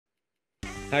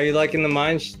How you liking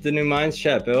the new Minds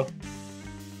chat, Bill?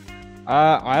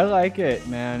 I like it,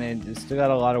 man. It's still got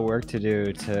a lot of work to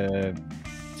do to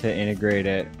integrate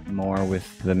it more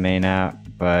with the main app,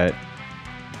 but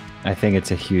I think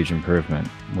it's a huge improvement.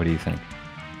 What do you think?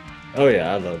 Oh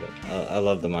yeah, I love it. I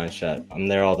love the Minds chat. I'm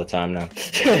there all the time now.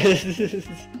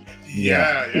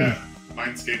 Yeah.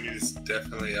 Mindscape is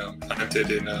definitely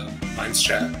planted in Minds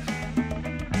chat.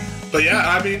 But yeah,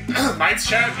 I mean, Minds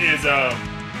chat is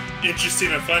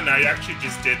interesting and fun. I actually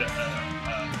just did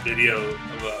a video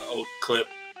of an old clip,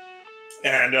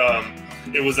 and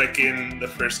it was like in the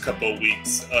first couple of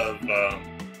weeks of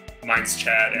Minds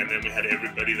chat, and then we had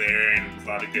everybody there, and it was a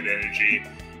lot of good energy,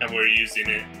 and we were using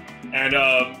it. And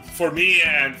for me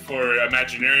and for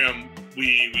Imaginarium,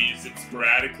 we use it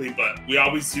sporadically, but we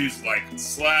always use like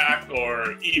Slack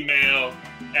or email,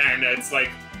 and it's like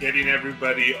getting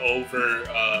everybody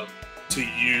over to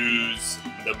use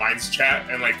the Minds chat,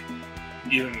 and like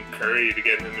even Curry to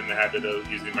get him in the habit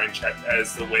of using Mind chat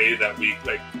as the way that we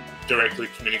like directly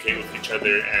communicate with each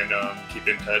other and keep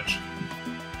in touch,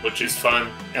 which is fun.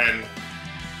 And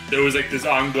there was like this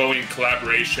ongoing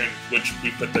collaboration, which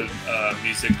we put the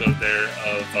music of there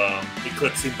of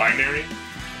Eclipsing Binary.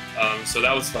 So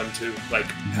that was fun too, like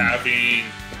having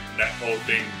that whole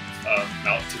thing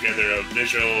melt together of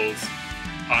visuals,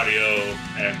 audio,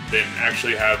 and then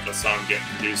actually have a song get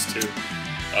produced too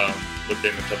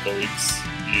within a couple of weeks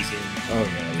using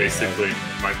basically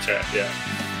my chat.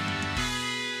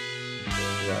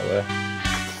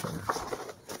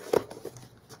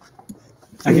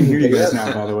 I can hear you guys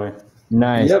now, by the way.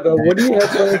 Nice. Yeah, but what do you have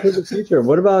planned for the future?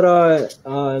 What about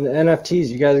NFTs?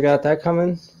 You guys got that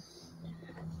coming?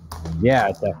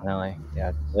 Yeah, definitely.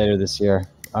 Yeah, later this year.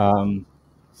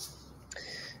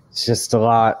 It's just a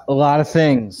lot of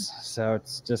things. So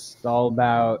it's just all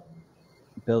about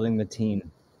building the team.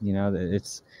 You know,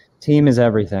 team is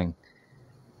everything.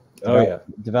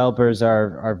 Developers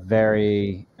are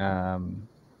very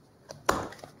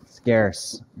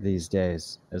scarce these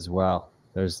days as well.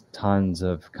 There's tons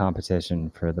of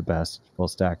competition for the best full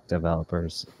stack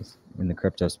developers in the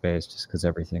crypto space, just because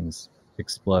everything's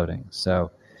exploding.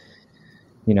 So,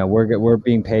 you know, we're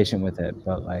being patient with it,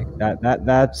 but like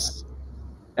that's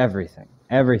everything.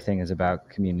 Everything is about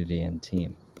community and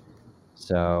team.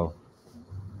 So,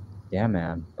 yeah,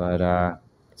 man. But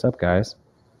what's up, guys?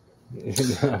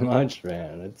 Not much,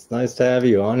 man. It's nice to have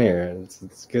you on here.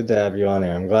 It's good to have you on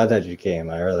here. I'm glad that you came.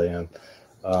 I really am.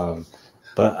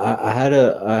 But I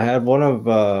had one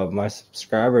of my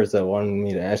subscribers that wanted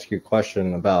me to ask you a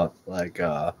question about like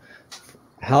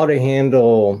how to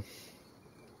handle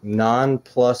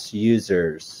non-plus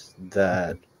users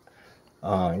that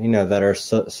that are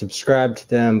subscribed to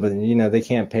them, but they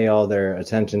can't pay all their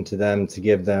attention to them to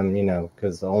give them,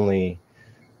 because only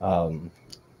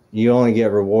you only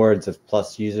get rewards if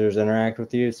plus users interact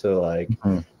with you. So like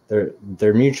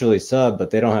they're mutually sub, but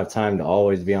they don't have time to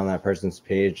always be on that person's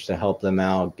page to help them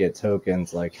out, get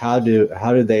tokens. Like how do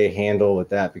they handle with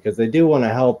that? Because they do want to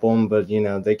help them, but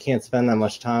they can't spend that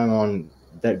much time on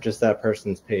that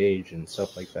person's page and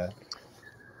stuff like that.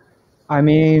 I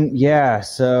mean, yeah.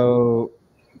 So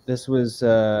this was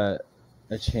a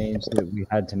change that we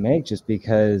had to make, just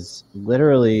because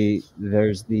literally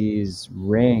there's these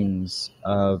rings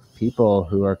of people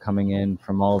who are coming in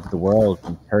from all over the world,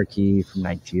 from Turkey, from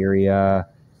Nigeria,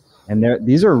 and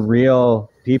these are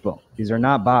real people. These are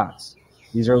not bots.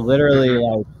 These are literally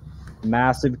like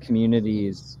massive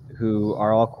communities who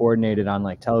are all coordinated on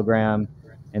like Telegram,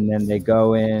 and then they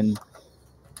go in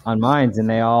on Minds, and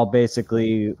they all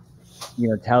basically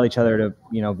tell each other to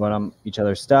vote on each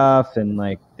other's stuff, and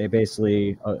like they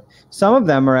basically some of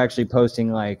them are actually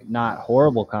posting like not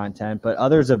horrible content, but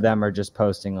others of them are just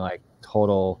posting like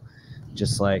total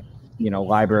just like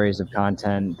libraries of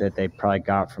content that they probably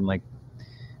got from like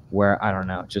where I don't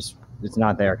know, just it's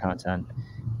not their content.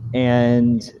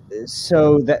 And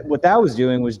so that what that was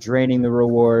doing was draining the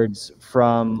rewards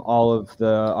from all of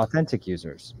the authentic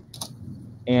users,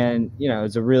 and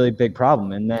it's a really big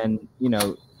problem. And then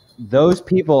those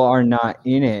people are not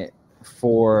in it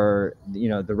for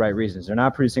the right reasons. They're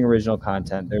not producing original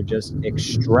content. They're just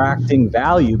extracting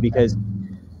value because,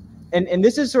 and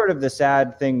this is sort of the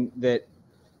sad thing that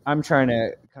I'm trying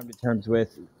to come to terms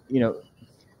with.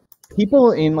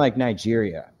 People in like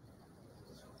Nigeria,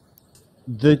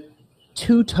 the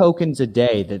 2 tokens a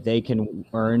day that they can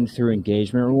earn through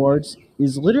engagement rewards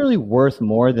is literally worth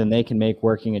more than they can make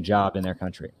working a job in their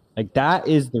country. Like that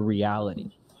is the reality.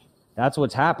 That's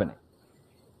what's happening.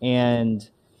 And,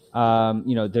 a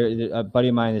buddy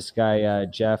of mine, this guy,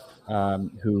 Jeff,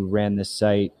 who ran this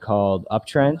site called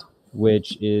Uptrend,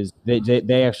 which is,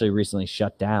 they actually recently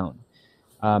shut down.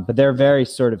 but they're very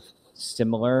sort of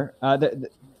similar.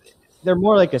 They're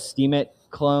more like a Steemit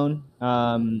clone.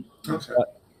 Okay.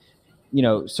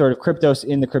 Sort of cryptos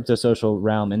in the crypto social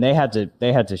realm, and they had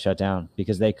to shut down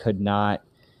because they could not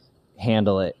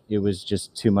handle it. It was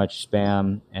just too much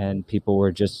spam, and people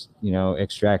were just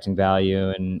extracting value,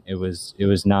 and it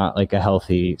was not like a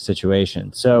healthy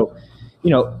situation. So,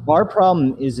 our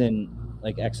problem isn't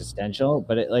like existential,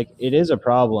 but it is a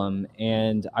problem,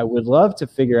 and I would love to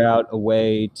figure out a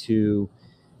way to,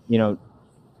 because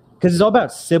it's all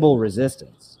about Sybil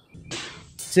resistance.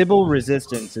 Sybil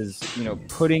resistance is,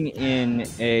 putting in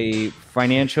a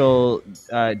financial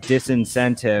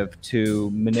disincentive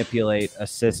to manipulate a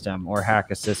system or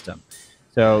hack a system.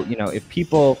 So, if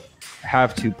people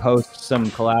have to post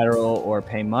some collateral or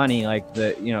pay money,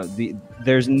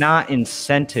 there's not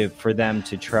incentive for them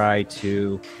to try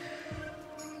to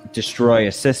destroy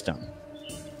a system.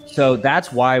 So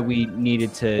that's why we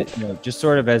needed to, just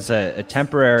sort of as a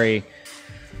temporary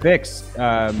fix,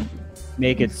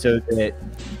 make it so that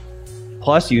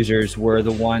Plus users were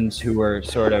the ones who were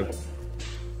sort of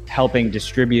helping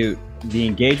distribute the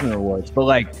engagement rewards.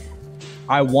 But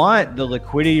I want the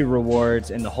liquidity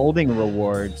rewards and the holding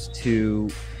rewards to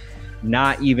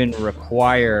not even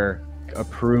require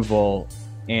approval,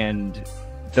 and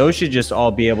those should just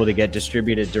all be able to get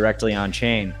distributed directly on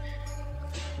chain.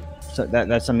 So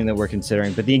that's something that we're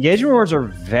considering. But the engagement rewards are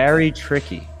very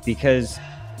tricky because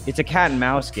it's a cat and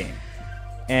mouse game.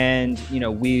 And,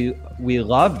 we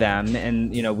love them,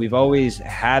 and, we've always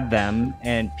had them,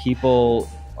 and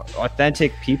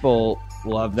authentic people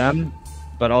love them,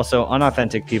 but also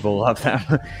unauthentic people love them.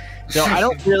 So I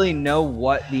don't really know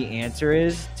what the answer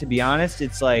is, to be honest.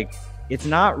 It's it's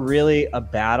not really a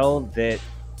battle that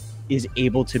is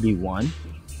able to be won,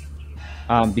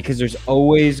 because there's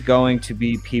always going to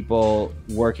be people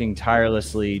working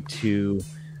tirelessly to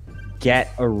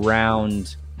get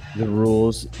around the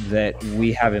rules that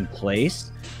we have in place.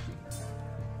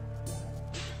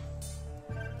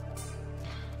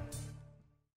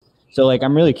 So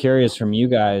I'm really curious from you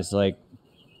guys, what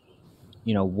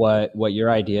your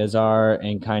ideas are,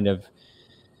 and kind of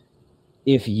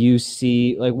if you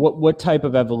see what type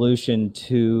of evolution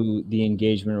to the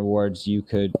engagement rewards you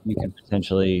could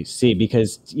potentially see,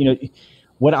 because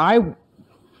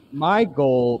my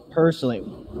goal personally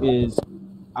is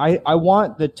I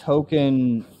want the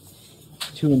token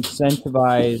to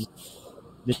incentivize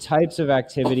the types of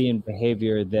activity and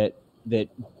behavior that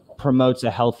promotes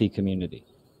a healthy community,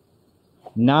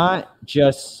 not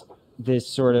just this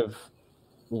sort of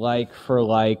like for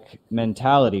like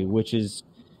mentality, which is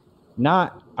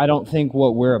not, I don't think,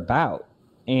 what we're about.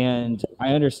 And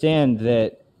I understand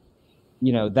that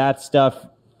that stuff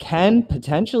can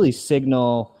potentially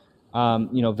signal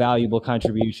valuable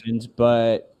contributions,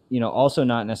 but also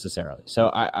not necessarily. So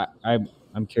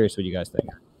I'm curious what you guys think.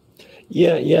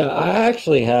 Yeah. I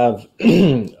actually have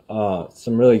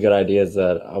some really good ideas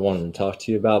that I wanted to talk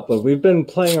to you about, but we've been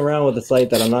playing around with a site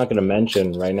that I'm not going to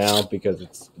mention right now because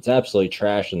it's absolutely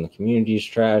trash and the community's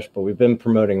trash, but we've been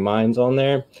promoting mines on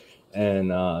there,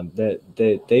 and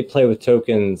they play with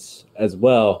tokens as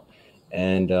well.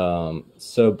 And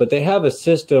but they have a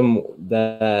system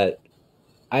that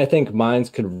I think mines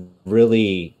could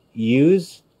really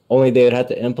use, only they would have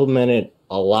to implement it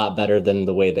a lot better than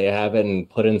the way they have it and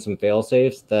put in some fail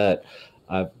safes that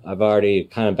I've already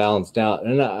kind of balanced out.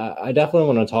 And I definitely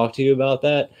want to talk to you about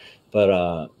that.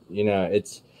 But,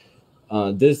 it's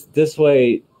this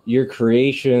way your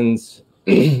creations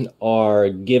are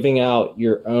giving out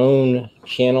your own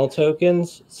channel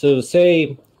tokens. So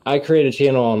say I create a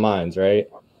channel on Mines, right?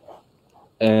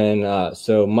 And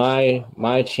so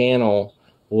my channel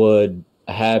would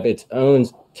have its own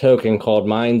token called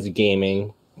Mines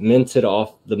Gaming, minted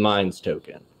off the Mines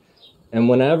token. And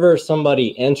whenever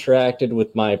somebody interacted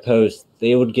with my post,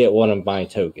 they would get one of my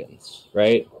tokens,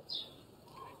 right?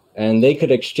 And they could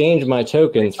exchange my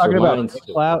tokens for Mines.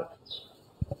 BitClout?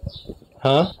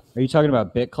 Huh? Are you talking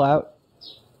about BitClout?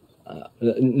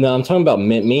 No, I'm talking about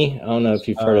MintMe. I don't know if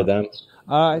you've heard of them.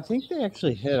 I think they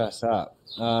actually hit us up.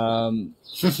 Yeah,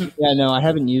 no, I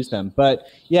haven't used them, but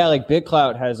yeah,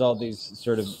 BitClout has all these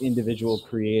sort of individual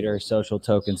creator social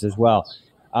tokens as well.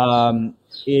 I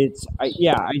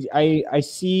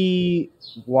see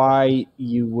why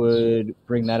you would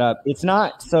bring that up. It's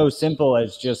not so simple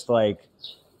as just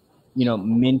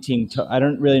minting. I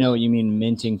don't really know what you mean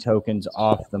minting tokens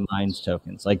off the Mines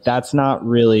tokens. That's not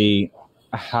really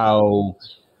how.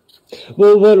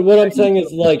 Well, what I'm saying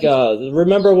is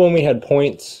remember when we had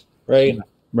points, right?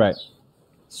 Right.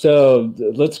 So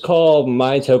let's call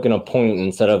my token a point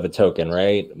instead of a token,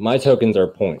 right? My tokens are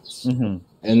points. Mm-hmm.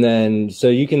 And then, so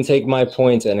you can take my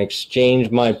points and exchange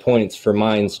my points for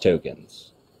Minds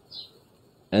tokens.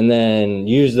 And then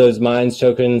use those Minds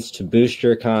tokens to boost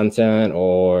your content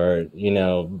or,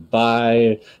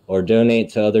 buy or donate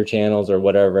to other channels or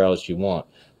whatever else you want.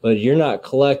 But you're not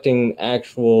collecting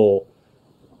actual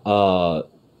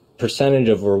percentage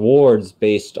of rewards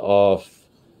based off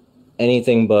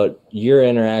anything but your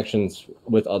interactions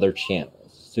with other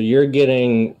channels. So you're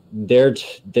getting their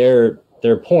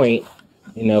point,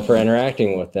 for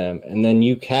interacting with them, and then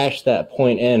you cash that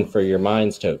point in for your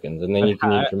Minds tokens, and then you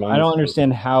can use your Minds. I don't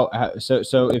understand how.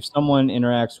 So if someone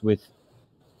interacts with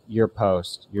your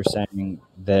post, you're saying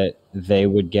that they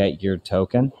would get your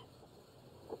token?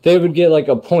 They would get like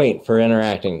a point for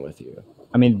interacting with you.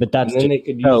 I mean, but that's and then they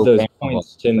could use those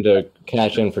points to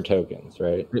cash in for tokens,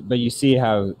 right? But you see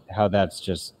how that's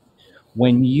just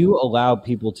when you allow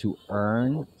people to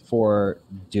earn for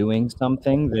doing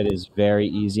something that is very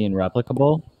easy and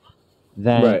replicable,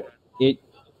 then it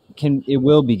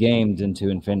will be gamed into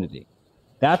infinity.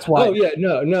 That's why. Oh yeah,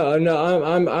 no.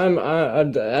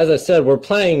 I'm as I said, we're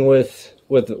playing with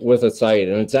a site,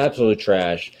 and it's absolutely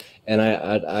trash. And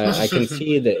I can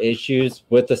see the issues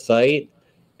with the site,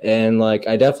 and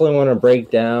I definitely want to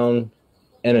break down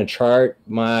in a chart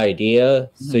my idea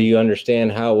so you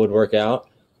understand how it would work out,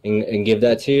 and give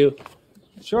that to you.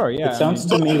 Sure, yeah. It sounds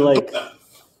to me like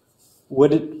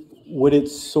would it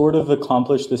sort of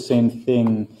accomplish the same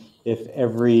thing if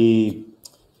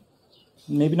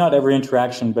maybe not every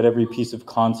interaction, but every piece of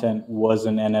content was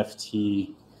an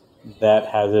NFT that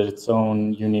has its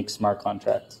own unique smart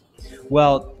contract?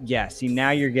 Well, yeah. See,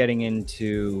 now you're getting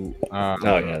into. Oh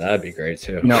yeah, that'd be great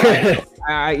too. No,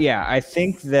 I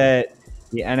think that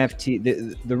the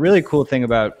NFT, the really cool thing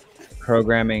about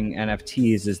programming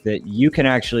NFTs is that you can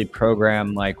actually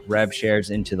program like rev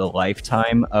shares into the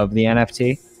lifetime of the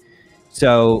NFT.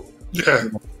 So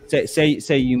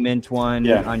say you mint one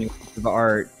on your piece of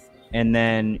art, and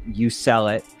then you sell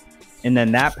it, and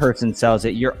then that person sells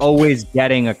it. You're always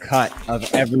getting a cut of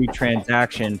every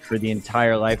transaction for the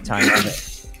entire lifetime of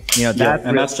it.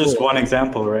 That's just one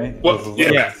example, right?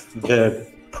 The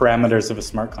parameters of a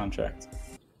smart contract.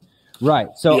 Right.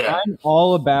 So I'm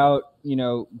all about,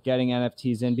 getting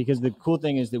NFTs in, because the cool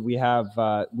thing is that we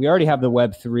already have the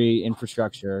Web3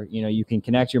 infrastructure. You can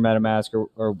connect your MetaMask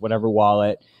or whatever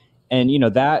wallet. And,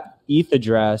 that ETH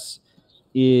address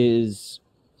is,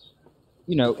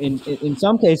 in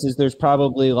some cases, there's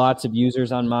probably lots of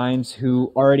users on Minds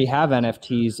who already have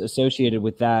NFTs associated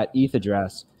with that ETH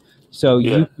address. So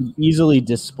you can easily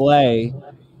display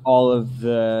all of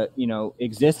the,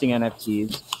 existing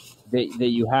NFTs that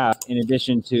you have, in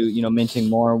addition to minting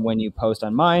more when you post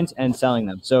on Minds and selling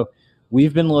them. So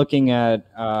we've been looking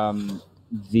at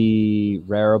the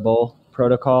Rarible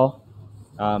protocol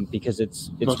because it's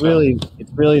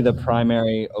really the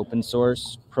primary open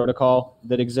source protocol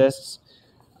that exists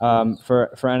for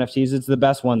NFTs. It's the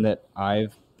best one that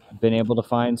I've been able to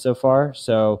find so far.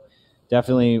 So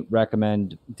definitely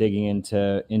recommend digging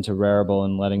into Rarible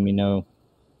and letting me know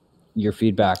your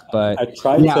feedback. But I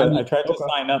tried to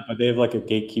sign up, but they have like a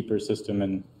gatekeeper system,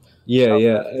 and they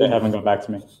haven't got back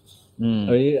to me.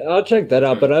 Oh, yeah, I'll check that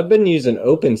out. But I've been using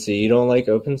OpenSea. You don't like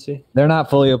OpenSea? They're not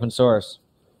fully open source.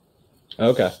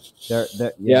 Okay. They're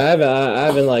I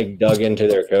haven't dug into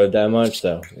their code that much,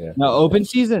 so yeah. No,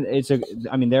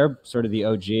 OpenSea they're sort of the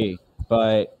OG,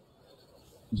 but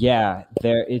yeah,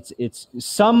 it's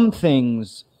some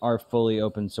things are fully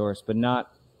open source, but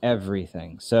not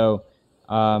everything. So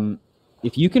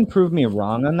if you can prove me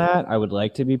wrong on that, I would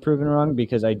like to be proven wrong,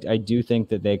 because I do think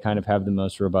that they kind of have the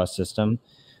most robust system.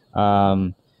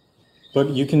 But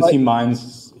you can see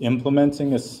Minds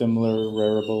implementing a similar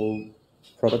Rarible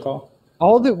protocol.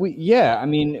 All that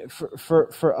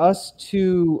for us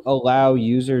to allow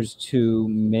users to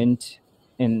mint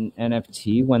an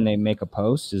NFT when they make a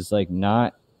post is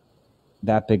not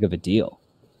that big of a deal.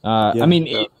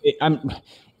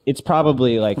 It's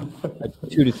probably like a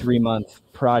 2 to 3 month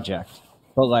project,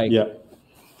 but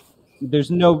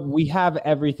we have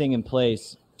everything in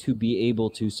place to be able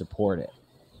to support it.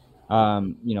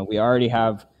 We already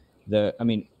have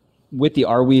with the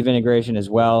Arweave integration as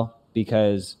well,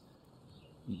 because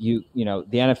the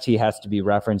NFT has to be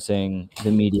referencing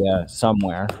the media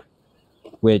somewhere,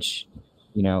 which,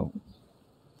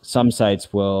 some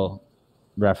sites will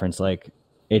reference like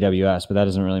AWS, but that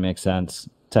doesn't really make sense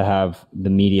to have the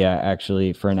media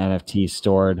actually for an NFT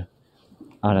stored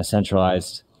on a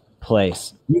centralized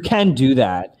place. You can do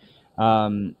that.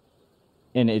 And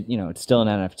it's still an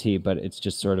NFT, but it's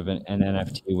just sort of an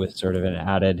NFT with sort of an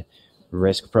added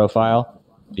risk profile,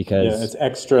 because it's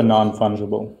extra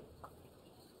non-fungible.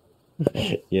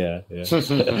 Yeah.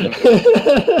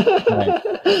 Right.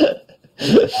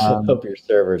 Hope your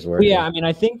server's working. Yeah, I mean,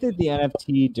 I think that the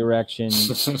NFT direction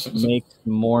makes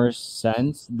more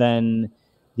sense than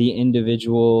the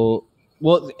individual.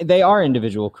 Well, they are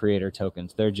individual creator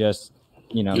tokens. They're just,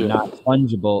 not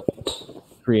fungible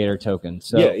creator tokens.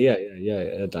 So yeah.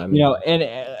 I mean,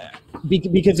 and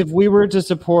because if we were to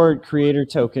support creator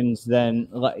tokens, then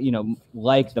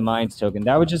like the Minds token,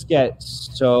 that would just get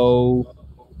so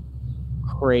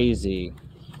crazy.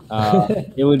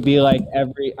 It would be like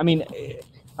I mean,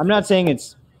 I'm not saying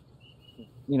it's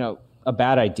a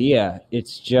bad idea.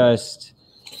 It's just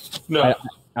No,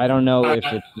 I don't know if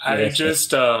it's I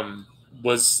just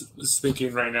was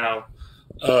thinking right now.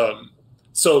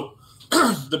 So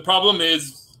the problem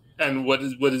is, and what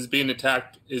is being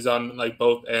attacked is on like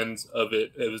both ends of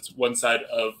it. It was one side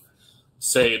of,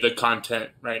 say, the content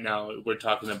right now. We're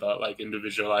talking about like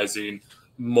individualizing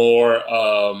more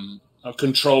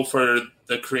control for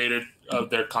the creator of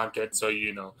their content. So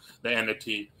the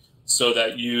entity, so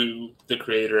that you, the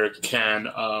creator, can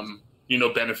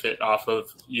benefit off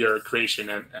of your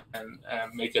creation and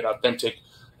make it authentic.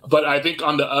 But I think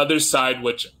on the other side,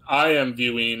 which I am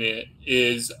viewing it,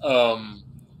 is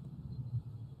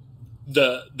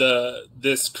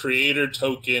this creator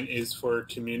token is for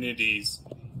communities,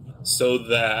 so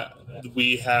that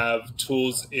we have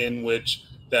tools in which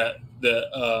that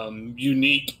the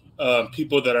unique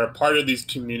people that are part of these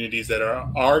communities, that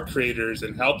are our creators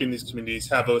and helping these communities,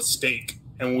 have a stake,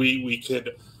 and we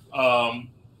could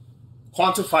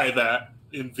quantify that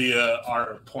via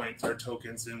our points, our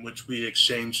tokens, in which we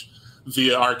exchange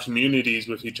via our communities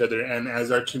with each other. And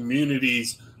as our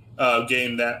communities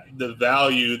gain the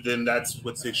value, then that's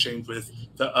what's exchanged with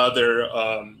the other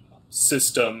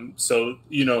system. So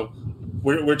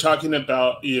we're talking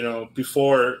about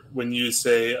before, when you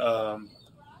say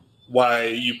why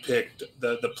you picked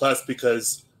the plus,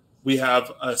 because we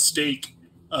have a stake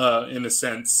in a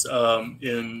sense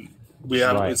we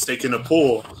have a stake in a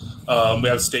pool, we have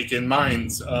a stake in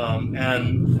Minds,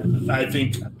 and I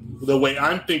think the way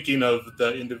I'm thinking of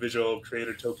the individual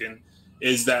creator token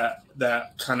is that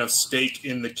kind of stake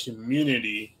in the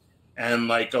community, and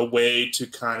like a way to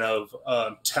kind of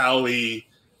tally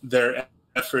their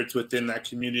efforts within that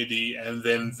community, and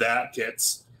then that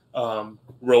gets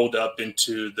rolled up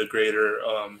into the greater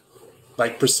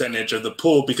like percentage of the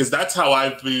pool, because that's how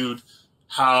I viewed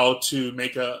how to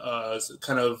make a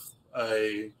kind of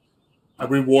a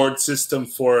reward system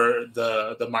for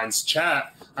the Minds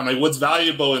chat. I'm like, what's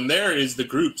valuable in there is the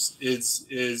groups, is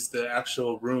the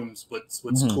actual rooms, what's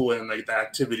cool, and like the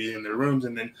activity in the rooms.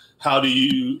 And then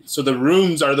so the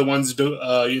rooms are the ones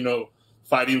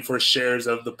fighting for shares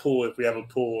of the pool, if we have a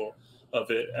pool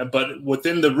of it. But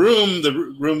within the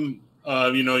room,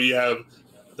 you have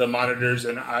the monitors,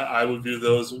 and I would view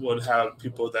those would have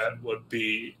people that would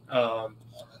be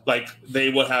like,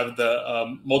 they would have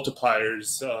the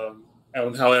multipliers,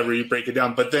 and however you break it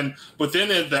down. But then within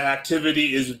it, the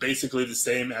activity is basically the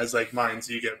same as like Minds.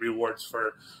 You get rewards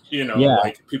for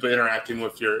like people interacting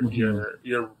with your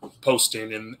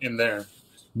posting in there.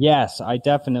 Yes, I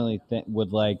definitely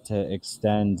would like to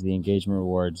extend the engagement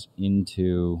rewards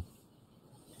into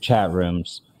chat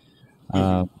rooms,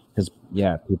 because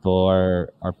people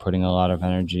are putting a lot of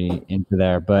energy into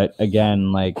there. But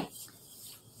again, like,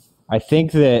 I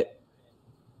think that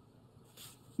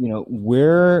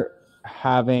we're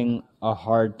having a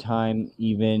hard time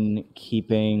even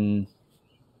keeping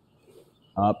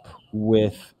up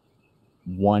with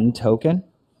one token.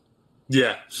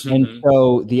 Yeah. And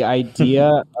so the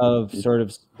idea of sort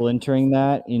of splintering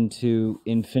that into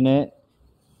infinite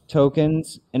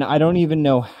tokens, and I don't even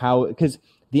know how, because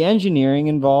the engineering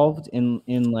involved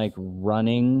in like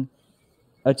running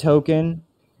a token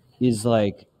is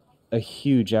like a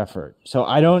huge effort. So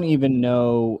I don't even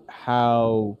know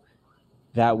how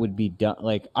that would be done.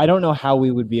 Like, I don't know how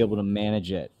we would be able to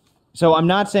manage it. So I'm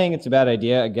not saying it's a bad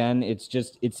idea. Again, it's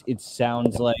just it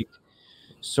sounds like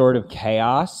sort of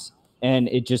chaos, and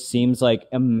it just seems like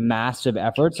a massive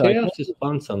effort. So chaos is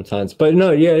fun sometimes, but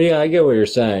no, yeah, I get what you're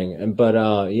saying. But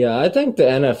I think the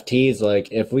NFTs,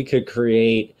 like, if we could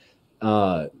create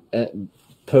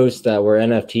posts that were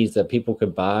NFTs that people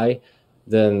could buy,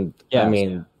 then I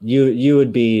mean, you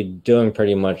would be doing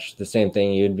pretty much the same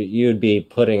thing. You'd be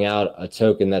putting out a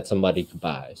token that somebody could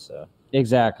buy. So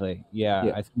exactly,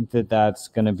 yeah. I think that's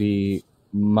going to be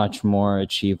much more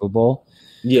achievable.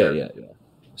 Yeah.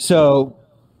 So,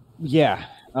 yeah.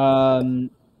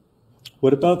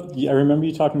 What about? I remember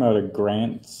you talking about a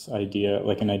grants idea,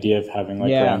 like an idea of having like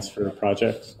grants for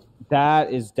projects.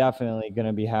 That is definitely going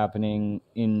to be happening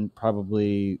in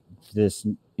probably this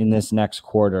in this next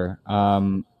quarter.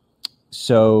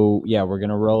 So yeah, we're going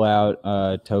to roll out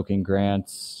a token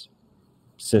grants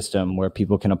system where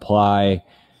people can apply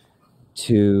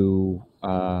to,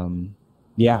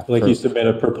 you submit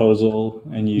a proposal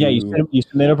and you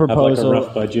submit a proposal, have like a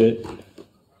rough budget.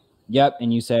 Yep.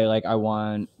 And you say like, I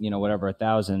want, whatever,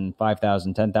 1,000,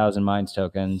 5,000, 10,000 Minds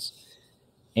tokens.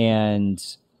 And,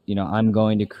 I'm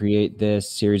going to create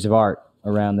this series of art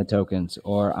around the tokens,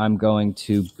 or I'm going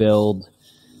to build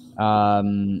a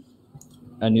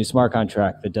new smart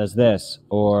contract that does this,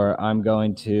 or I'm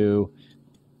going to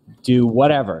do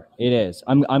whatever it is.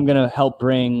 I'm going to help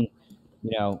bring,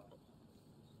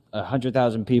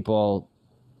 100,000 people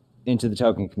into the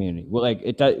token community. Well, like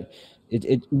it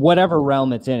whatever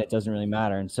realm it's in, it doesn't really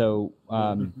matter. And so,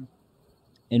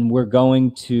 and we're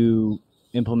going to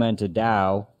implement a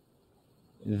DAO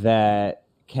that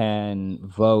can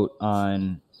vote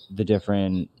on the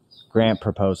different grant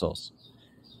proposals.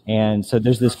 And so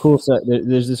there's this cool sort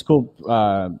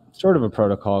of a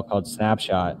protocol called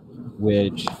Snapshot,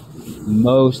 which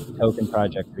most token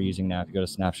projects are using now. If you go to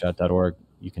snapshot.org,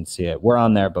 you can see it. We're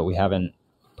on there, but we haven't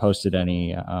posted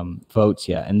any votes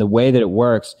yet. And the way that it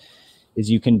works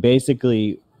is you can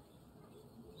basically,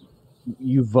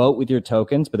 you vote with your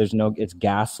tokens, but it's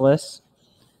gasless.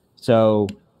 So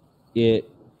it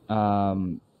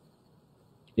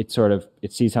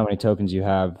sees how many tokens you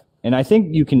have. And I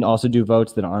think you can also do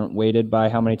votes that aren't weighted by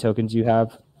how many tokens you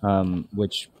have,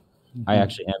 which I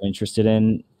actually am interested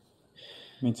in.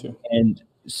 Me too. And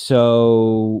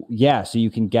so, so you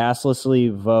can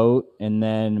gaslessly vote. And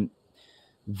then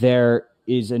there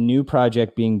is a new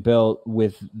project being built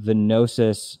with the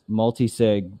Gnosis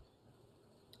multi-sig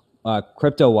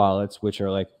crypto wallets, which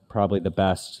are like probably the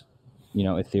best,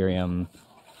 Ethereum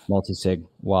multi-sig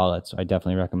wallets. I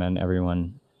definitely recommend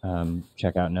everyone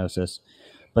check out Gnosis.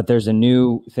 But there's a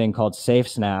new thing called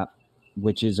SafeSnap,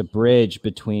 which is a bridge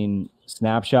between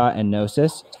Snapshot and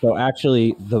Gnosis. So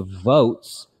actually the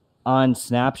votes on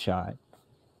Snapshot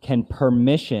can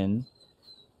permission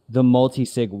the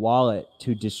multi-sig wallet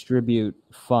to distribute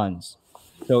funds.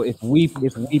 So if we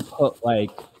put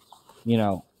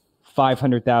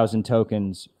 500,000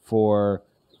 tokens for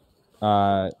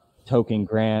token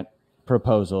grant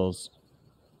proposals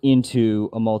into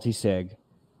a multi-sig,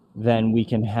 then we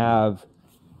can have,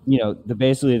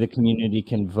 basically the community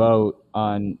can vote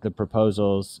on the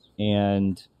proposals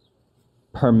and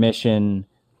permission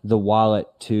the wallet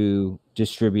to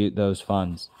distribute those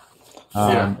funds.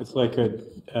 It's like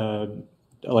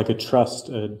a trust,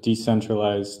 a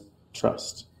decentralized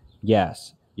trust.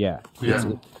 Yes. Yeah.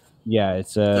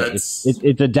 It's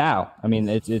a DAO. I mean,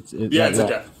 it's a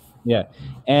DAO. Yeah.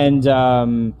 And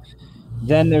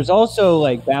then there's also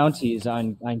like bounties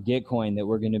on Gitcoin that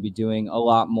we're going to be doing a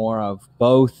lot more of,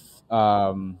 both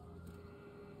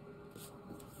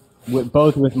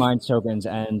with Minds tokens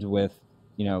and with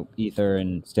Ether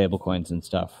and stablecoins and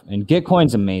stuff. And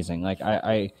Gitcoin's amazing. Like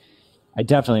I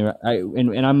definitely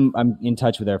and I'm in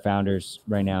touch with our founders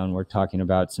right now, and we're talking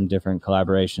about some different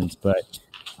collaborations. But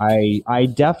I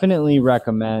definitely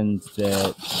recommend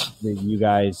that you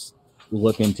guys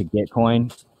look into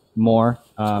Gitcoin more.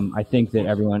 I think that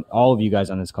all of you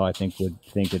guys on this call, I think would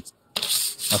think it's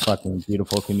a fucking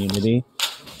beautiful community,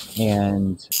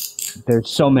 and there's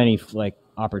so many like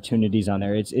opportunities on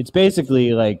there. It's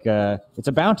basically like it's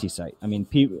a bounty site. I mean,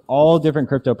 all different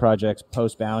crypto projects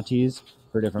post bounties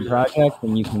for different projects,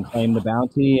 and you can claim the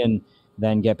bounty and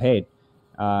then get paid.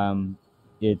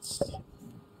 It's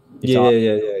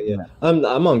yeah.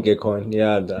 I'm on Gitcoin.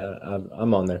 Yeah,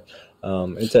 I'm on there.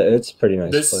 It's a pretty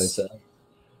nice place.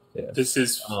 This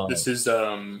is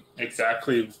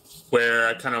exactly where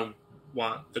I kind of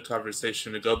want the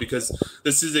conversation to go, because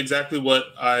this is exactly what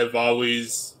I've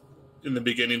always in the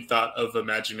beginning thought of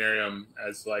Imaginarium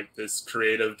as, like this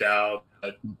creative DAO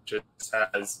that just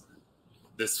has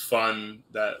this fun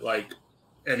that like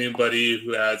anybody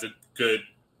who has a good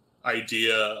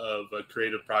idea of a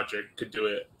creative project could do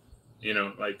it.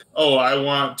 Like, oh, I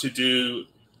want to do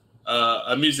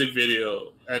a music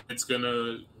video, and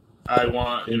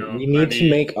we need to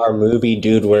make our movie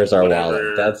Dude Where's Our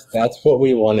Wallet. That's what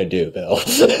we want to do, Bill.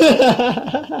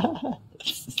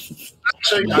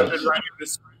 Actually, I've been writing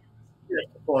this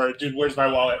for Dude Where's My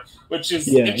Wallet, which is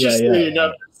interestingly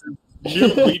enough, this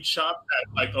new weed shop that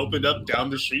like opened up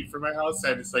down the street from my house,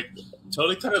 and it's like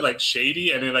totally kind of like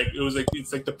shady, and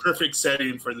it's like the perfect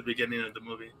setting for the beginning of the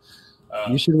movie.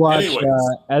 You should watch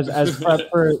as prep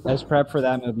for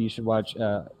that movie. You should watch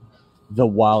The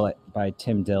Wallet by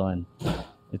Tim Dillon.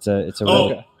 It's a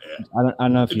really, I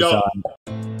don't know if you saw it.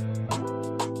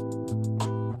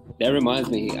 That reminds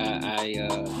me,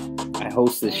 I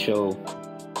host this show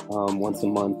once a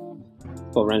month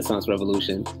for Renaissance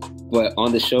Revolution. But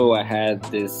on the show, I had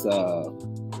this.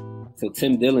 So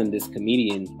Tim Dillon, this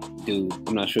comedian dude,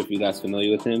 I'm not sure if you guys are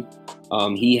familiar with him.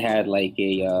 He had like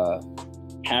a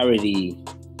parody.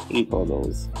 What do you call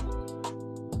those?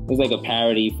 It was like a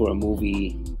parody for a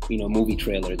movie, movie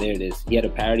trailer. There it is. He had a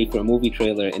parody for a movie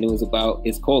trailer, and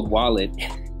it's called Wallet.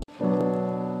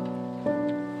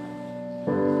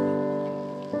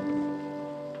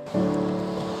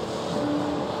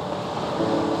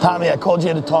 Tommy, I called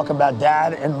you to talk about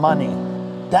Dad and money.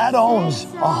 Dad owns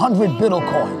 100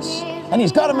 Bitcoins, and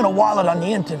he's got them in a wallet on the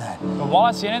internet. The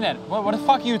wallet's the internet? What the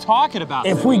fuck are you talking about?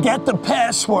 If we get the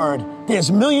password,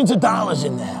 there's millions of dollars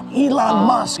in there. Elon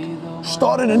Musk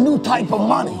started a new type of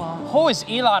money. Who is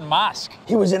Elon Musk?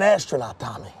 He was an astronaut,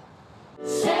 Tommy.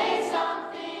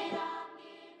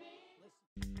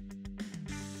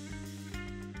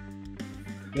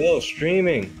 Will,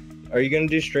 streaming. Are you going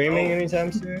to do streaming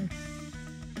anytime soon?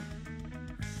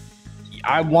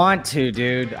 I want to,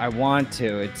 dude. I want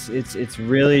to. It's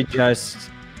really just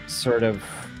sort of.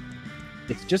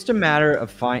 It's just a matter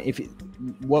of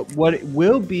what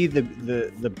will be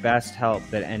the best help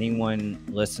that anyone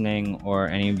listening or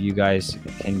any of you guys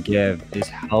can give is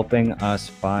helping us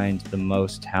find the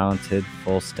most talented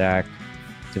full stack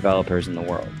developers in the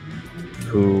world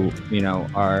who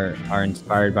are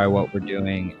inspired by what we're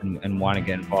doing and want to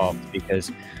get involved,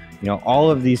 because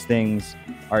all of these things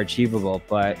are achievable,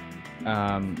 but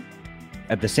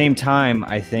at the same time,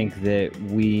 I think that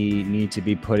we need to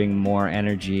be putting more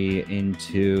energy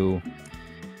into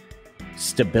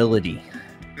stability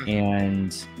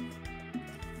and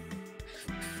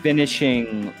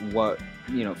finishing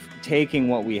taking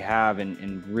what we have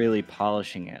and really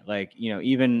polishing it. Like,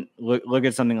 even look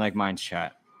at something like Minds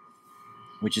Chat,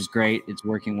 which is great. It's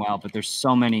working well, but there's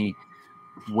so many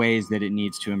ways that it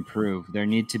needs to improve. There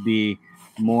need to be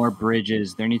more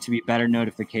bridges. There need to be better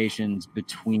notifications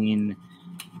between,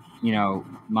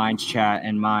 Minds Chat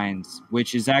and Minds,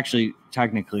 which is actually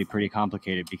technically pretty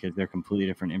complicated because they're completely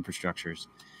different infrastructures.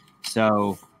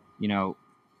 So,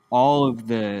 all of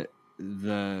the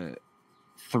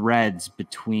threads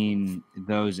between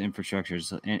those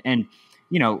infrastructures and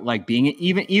like being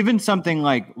even something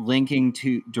like linking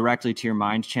directly to your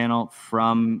Minds channel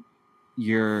from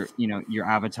your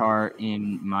avatar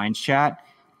in Minds Chat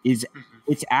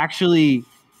it's actually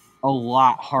a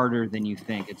lot harder than you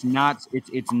think. It's not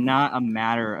a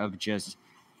matter of just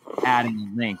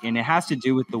adding a link, and it has to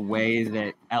do with the way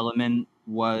that Element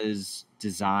was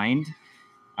designed,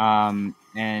 and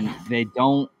they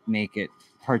don't make it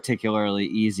particularly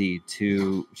easy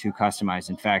to customize.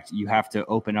 In fact, you have to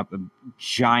open up a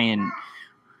giant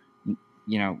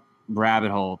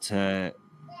rabbit hole to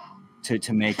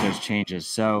make those changes.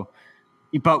 So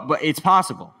but it's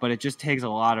possible, but it just takes a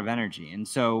lot of energy. And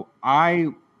so I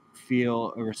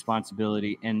feel a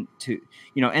responsibility and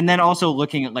then also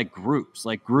looking at like groups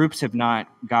have not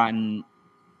gotten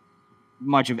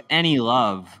much of any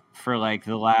love for like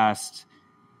the last,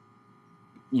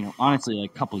 honestly,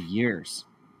 like couple years.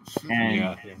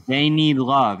 And they need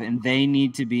love and they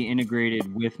need to be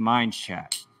integrated with Minds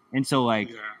Chat. And so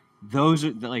those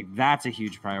are that's a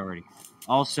huge priority.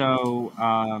 Also,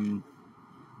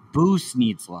 Boost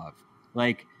needs love.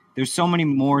 Like, there's so many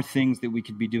more things that we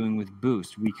could be doing with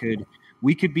Boost. We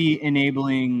could be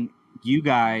enabling you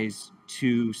guys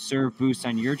to serve Boost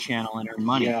on your channel and earn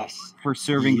money for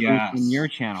serving Boost in your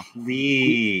channel.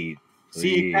 Please.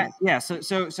 See,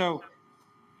 so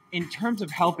in terms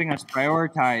of helping us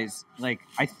prioritize,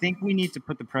 I think we need to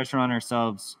put the pressure on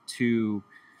ourselves to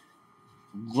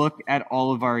look at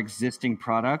all of our existing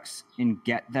products and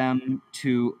get them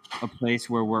to a place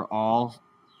where we're all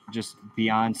just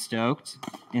beyond stoked.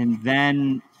 And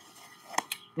then,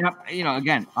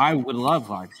 again, I would love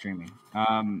live streaming.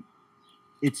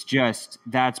 It's just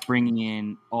that's bringing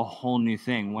in a whole new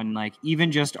thing when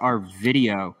even just our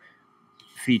video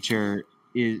feature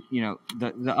is, the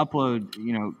upload,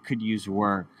 could use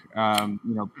work.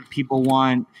 People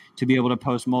want to be able to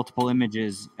post multiple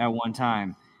images at one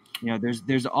time.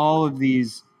 There's all of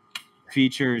these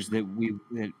features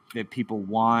that people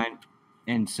want.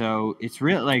 And so it's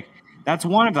really that's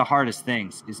one of the hardest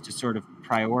things is to sort of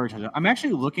prioritize it. I'm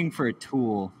actually looking for a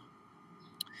tool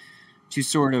to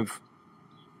sort of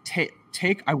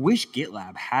take. I wish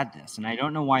GitLab had this, and I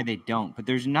don't know why they don't, but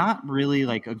there's not really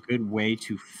a good way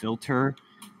to filter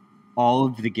all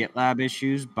of the GitLab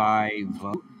issues by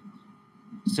vote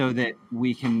so that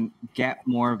we can get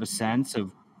more of a sense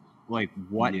of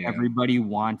what everybody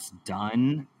wants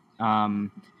done.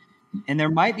 And there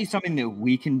might be something that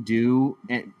we can do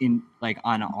in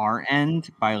on our end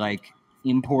by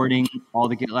importing all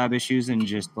the GitLab issues and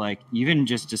just like even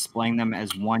just displaying them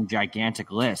as one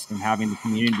gigantic list and having the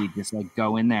community just like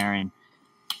go in there and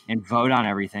vote on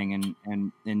everything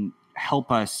and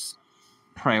help us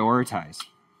prioritize.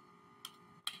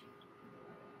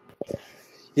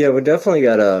 Yeah, we definitely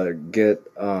gotta get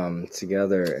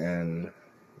together and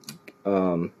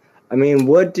I mean,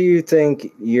 what do you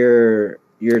think your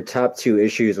top two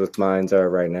issues with mines are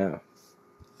right now?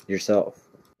 Yourself.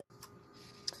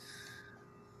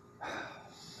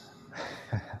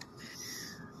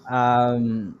 I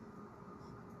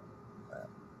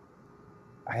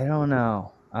don't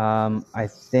know. I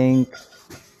think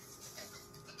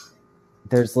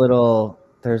there's little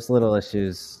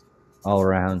issues all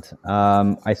around.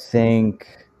 I think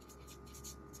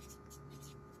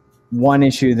one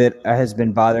issue that has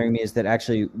been bothering me is that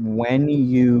actually when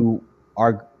you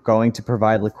are going to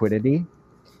provide liquidity,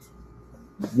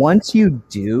 once you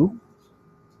do,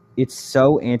 it's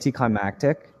so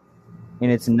anticlimactic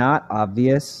and it's not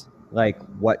obvious like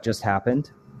what just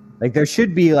happened. Like there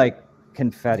should be like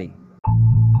confetti.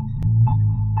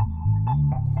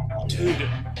 Dude,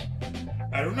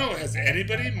 I don't know. Has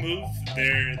anybody moved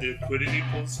their liquidity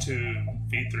pools to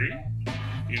V3?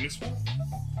 Uniswap?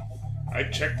 I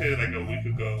checked it like a week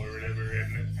ago or whatever,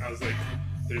 and I was like,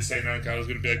 they're saying like I was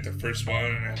gonna be like the first one,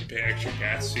 and I had to pay extra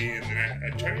gas fee, and then I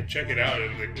tried to check it out,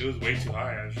 and like it was way too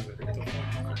high. I was just like, what the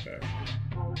fuck? Like that.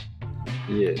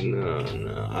 Yeah,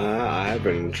 no. I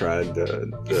haven't tried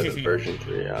the version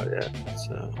 3 out yet,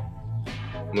 so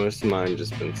most of mine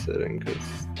just been sitting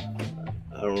because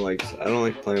I don't like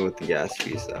playing with the gas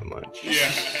fees that much. Yeah.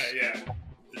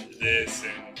 This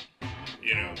and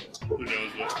you know who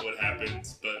knows what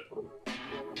happens, but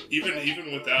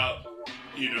even without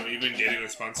even getting a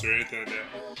sponsor or anything like that,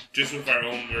 just with our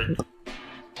own work,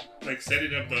 like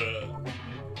setting up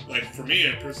like for me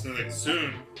and personally, like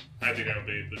soon I think I'll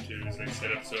be able to is like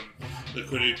set up some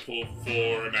liquidity pool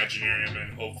for Imaginarium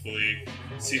and hopefully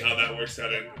see how that works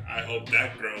out, and I hope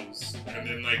that grows. And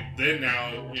then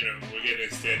now we're getting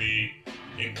a steady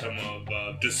income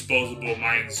of disposable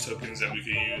mines tokens that we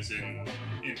can use in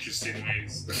interesting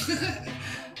ways.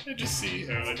 And just see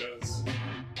how it goes.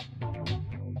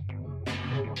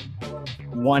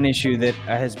 One issue that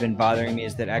has been bothering me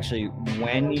is that actually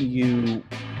when you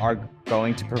are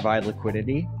going to provide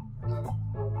liquidity,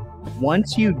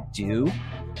 once you do,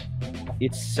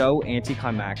 it's so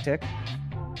anticlimactic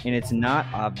and it's not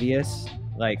obvious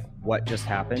like what just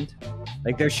happened.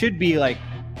 Like there should be like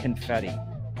confetti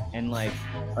and like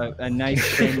a nice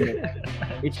thing that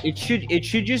it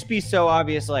should just be so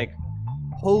obvious, like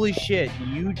holy shit,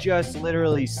 you just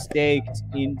literally staked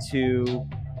into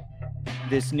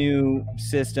this new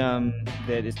system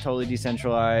that is totally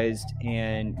decentralized,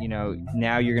 and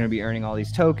now you're going to be earning all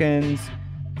these tokens,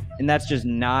 and that's just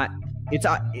not. It's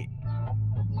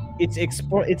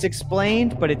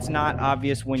explained, but it's not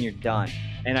obvious when you're done.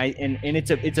 And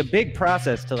it's a big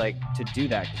process to do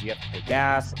that because you have to pay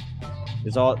gas.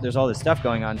 There's all this stuff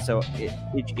going on, so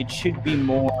it should be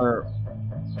more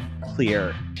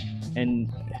clear. And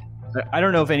I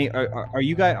don't know if any are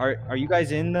you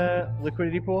guys in the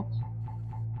liquidity pool?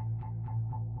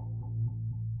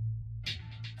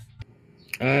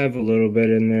 I have a little bit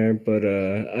in there, but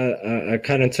I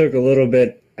kind of took a little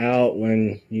bit out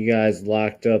when you guys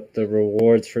locked up the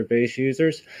rewards for base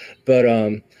users, but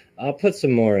I'll put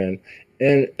some more in.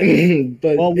 And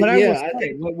but well,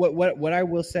 what I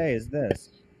will say is this: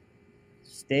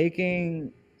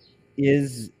 staking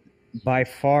is by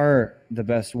far the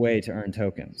best way to earn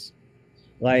tokens.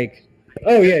 Like,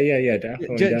 oh yeah,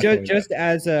 definitely. Just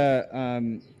as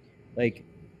a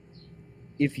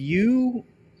if you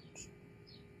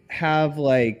have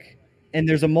and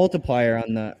there's a multiplier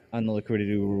on the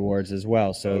liquidity rewards as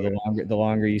well. So the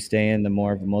longer you stay in, the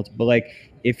more of a multiple. But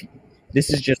if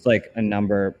this is just like a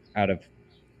number out of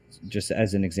just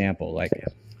as an example,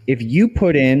 if you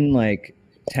put in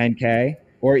 $10K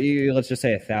or let's just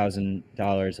say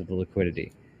 $1,000 of the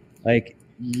liquidity,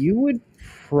 you would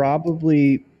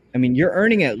probably, you're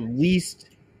earning at least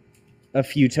a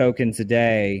few tokens a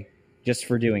day just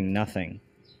for doing nothing.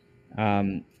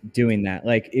 Doing that,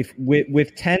 if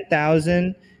with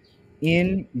 10,000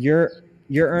 in, you're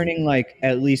earning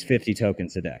at least 50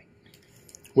 tokens a day.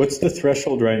 What's the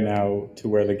threshold right now to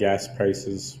where the gas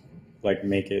prices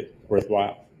make it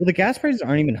worthwhile? Well, the gas prices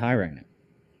aren't even high right now.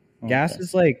 Okay. Gas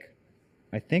is I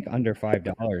think under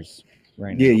 $5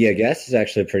 right now. Yeah, gas is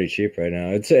actually pretty cheap right now.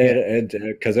 It's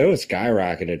because it was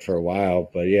skyrocketed for a while,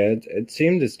 but yeah, it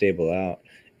seemed to stable out.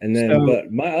 And then,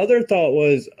 but my other thought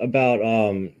was about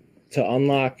to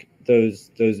unlock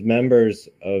those members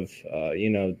of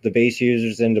the base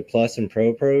users into Plus and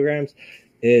Pro programs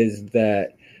is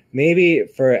that maybe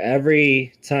for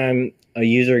every time a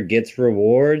user gets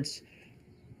rewards,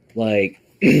 like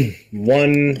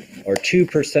 1 or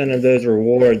 2% of those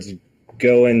rewards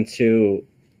go into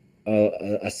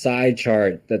a side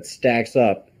chart that stacks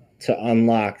up to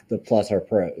unlock the Plus or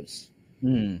Pros.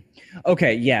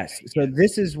 Okay, yes. So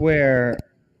this is where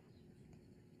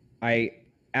I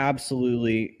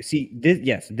absolutely see this.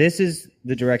 Yes, this is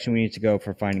the direction we need to go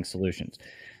for finding solutions.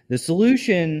 The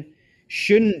solution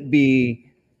shouldn't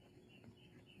be,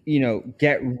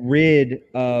 get rid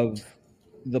of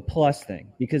the Plus thing,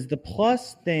 because the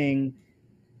Plus thing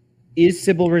is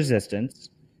Sybil resistance,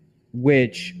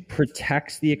 which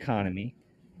protects the economy,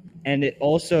 and it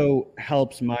also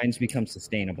helps mines become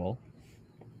sustainable.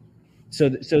 So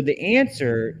the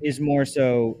answer is more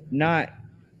so not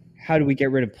how do we get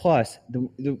rid of Plus.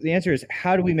 The answer is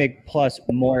how do we make Plus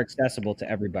more accessible to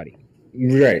everybody?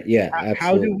 Right. Yeah.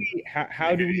 Absolutely.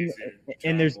 How do we?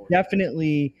 And there's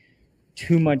definitely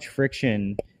too much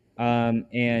friction,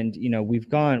 and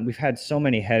we've had so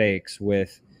many headaches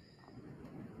with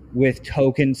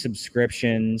token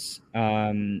subscriptions,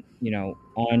 on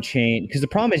chain, because the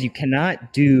problem is you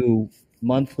cannot do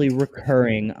monthly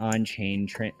recurring on chain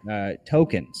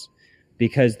tokens,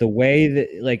 because the way that,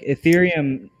 like,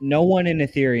 Ethereum, no one in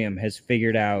Ethereum has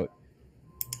figured out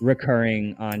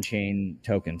recurring on chain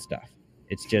token stuff.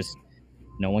 It's just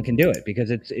no one can do it because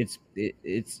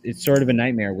it's sort of a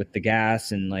nightmare with the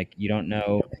gas, and like you don't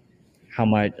know how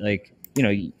much, like,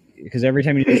 because every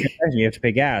time you do a transaction, you have to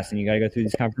pay gas, and you got to go through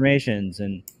these confirmations.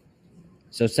 And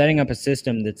so setting up a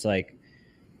system that's like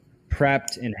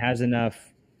prepped and has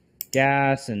enough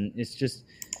gas, and it's just,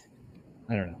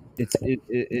 I don't know.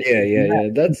 Yeah.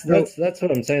 That's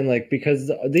what I'm saying. Like,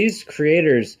 because these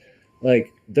creators,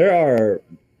 like, there are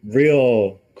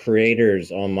real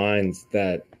creators on mines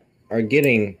that are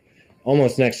getting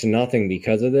almost next to nothing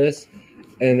because of this,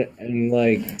 and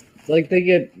like they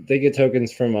get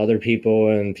tokens from other people,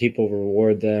 and people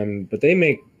reward them, but they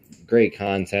make great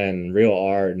content and real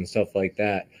art and stuff like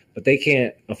that, but they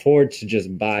can't afford to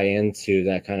just buy into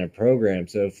that kind of program.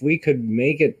 So if we could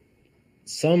make it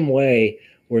some way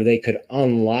where they could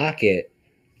unlock it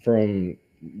from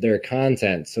their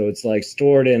content, so it's like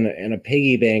stored in a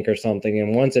piggy bank or something,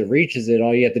 and once it reaches it,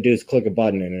 all you have to do is click a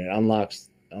button and it unlocks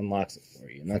it for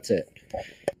you, and that's it.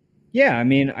 Yeah, I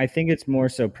mean, I think it's more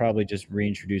so probably just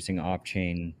reintroducing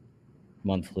off-chain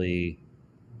monthly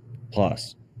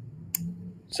Plus.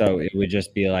 So it would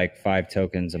just be like 5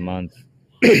 tokens a month.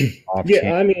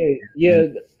 Yeah, I mean,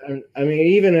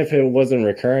 even if it wasn't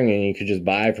recurring and you could just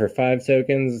buy for 5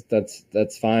 tokens,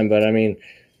 that's fine. But I mean,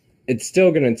 it's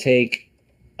still going to take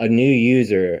a new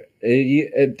user.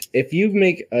 If you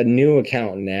make a new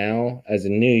account now as a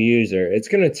new user, it's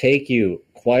going to take you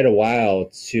quite a while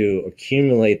to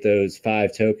accumulate those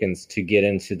 5 tokens to get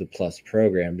into the Plus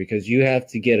program, because you have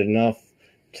to get enough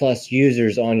Plus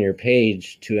users on your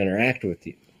page to interact with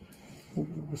you.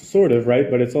 Sort of,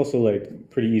 right? But it's also like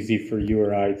pretty easy for you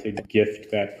or I to gift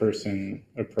that person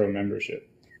a Pro membership.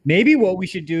 Maybe what we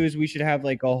should do is we should have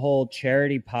like a whole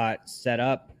charity pot set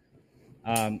up.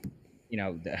 I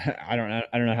don't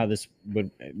know how this would,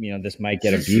 this might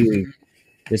get abused.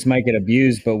 This might get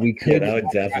abused, but we could. Yeah, that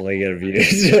would definitely get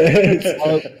abused.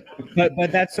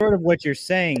 but that's sort of what you're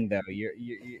saying, though. You're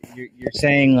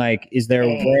saying, like, is there a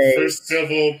way for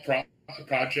civil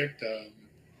project?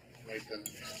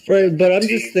 Right, but I'm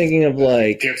just thinking of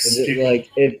because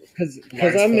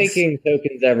I'm making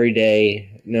tokens every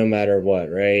day, no matter what,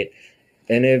 right?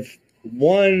 And if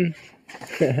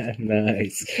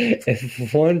if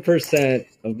 1%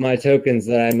 of my tokens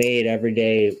that I made every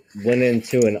day went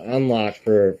into an unlock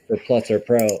for Plus or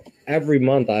Pro, every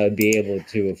month I would be able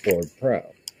to afford Pro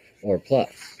or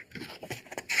Plus.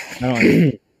 I don't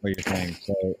understand what you're saying.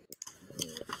 So,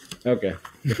 okay.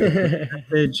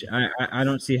 I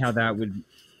don't see how that would.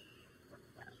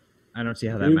 I don't see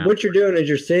how that matters. What you're doing is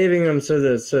you're saving them so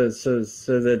that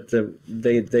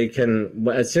they can,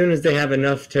 as soon as they have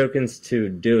enough tokens to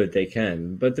do it, they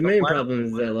can. But the main problem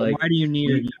is that, like, why do you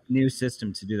need a new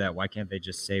system to do that? Why can't they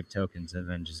just save tokens and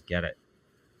then just get it?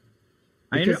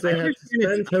 Because they have to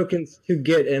spend tokens to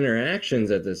get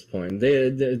interactions at this point.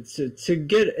 To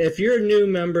get, if you're a new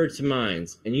member to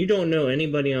Mines and you don't know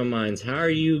anybody on Mines, how are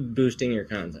you boosting your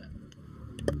content?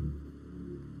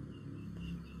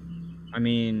 I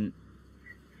mean,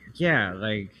 yeah,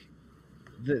 like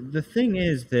the thing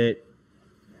is that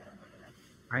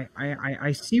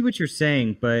I see what you're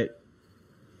saying, but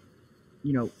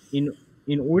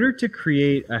in order to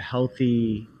create a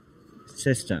healthy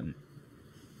system,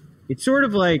 it's sort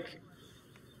of like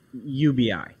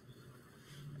UBI,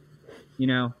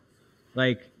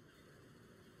 like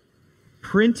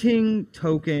printing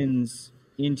tokens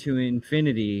into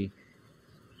infinity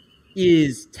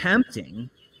is tempting.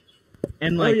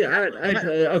 And like,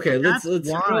 okay, let's turn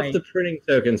why- off the printing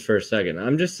tokens for a second.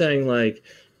 I'm just saying, like,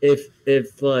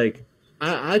 if like,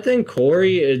 I think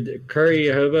Curry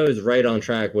Hobo is right on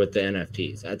track with the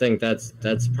NFTs. I think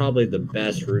that's probably the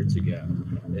best route to go.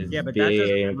 Yeah, but that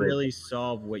doesn't really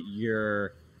solve what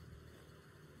you're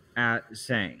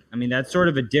saying. I mean, that's sort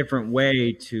of a different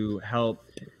way to help.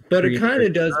 But it kind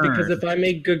of does, because if I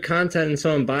make good content and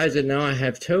someone buys it, now I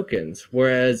have tokens.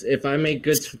 Whereas if I make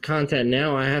good content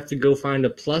now, I have to go find a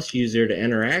Plus user to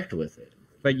interact with it.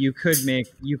 But you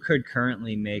could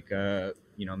currently make a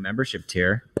membership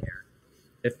tier.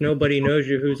 If nobody knows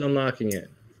you, who's unlocking it?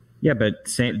 Yeah, but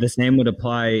the same would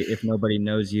apply if nobody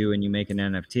knows you and you make an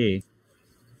NFT.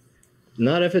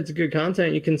 Not if it's good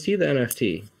content. You can see the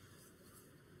NFT.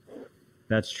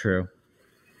 That's true.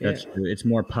 That's true. It's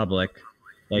more public.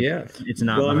 Like, yeah, it's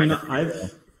not. Well, I mean,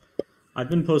 I've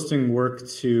been posting work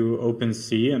to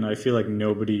OpenSea, and I feel like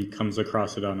nobody comes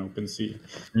across it on OpenSea,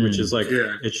 which is like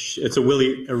it's a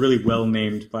really well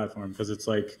named platform, because it's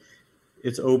like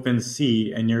it's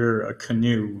OpenSea, and you're a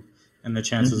canoe, and the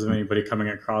chances of anybody coming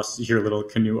across your little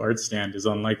canoe art stand is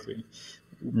unlikely.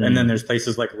 And then there's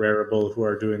places like Rarible who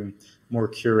are doing more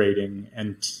curating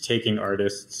and taking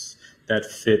artists that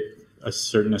fit a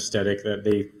certain aesthetic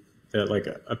that like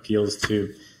appeals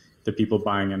to the people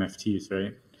buying NFTs,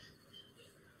 right?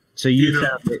 So you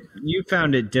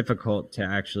found it difficult to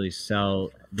actually sell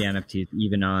the NFTs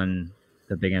even on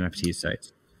the big NFT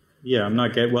sites. Yeah,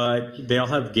 they all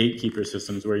have gatekeeper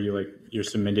systems where you're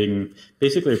submitting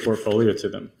basically a portfolio to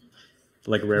them,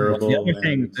 like Rarible. The other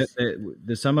thing,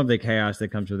 the some of the chaos that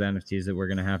comes with NFTs that we're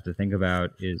going to have to think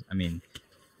about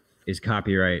is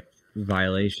copyright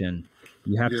violation.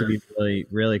 You have to be really,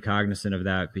 really cognizant of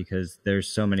that, because there's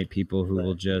so many people who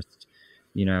will just,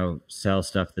 sell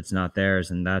stuff that's not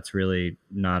theirs, and that's really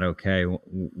not okay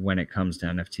when it comes to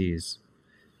NFTs.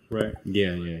 Right.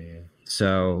 Yeah.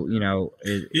 So,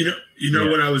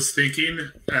 what I was thinking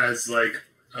as like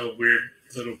a weird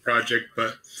little project,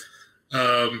 but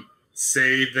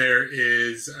say there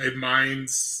is a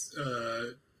Minds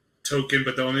token,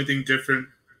 but the only thing different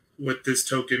with this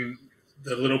token,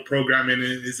 the little program in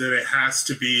it, is that it has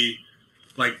to be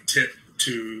like tipped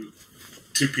to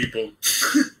people.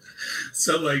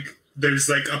 So like there's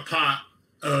like a pot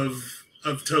of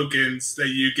tokens that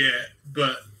you get,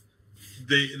 but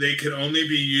they can only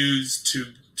be used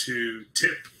to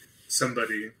tip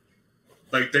somebody.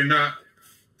 Like they're not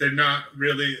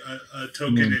really a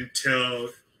token until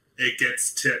it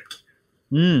gets tipped.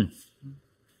 Then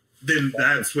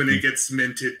that's when it gets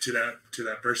minted to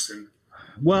that person.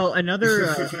 Well, another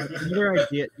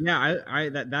idea. Yeah,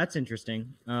 that's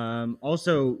interesting.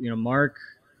 Also, Mark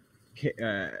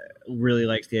really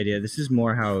likes the idea. This is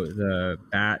more how the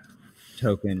BAT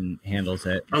token handles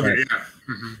it. Okay,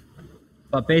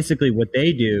 But basically, what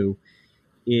they do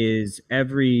is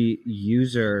every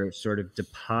user sort of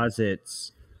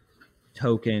deposits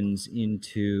tokens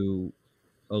into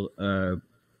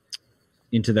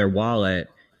their wallet,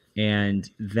 and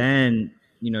then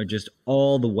just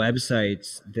all the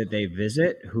websites that they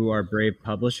visit who are Brave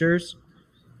publishers,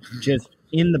 just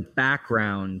in the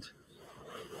background,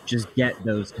 just get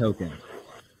those tokens.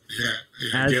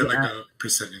 Yeah, get like a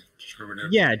percentage or whatever.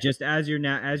 Yeah, just as you're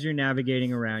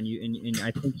navigating around, you and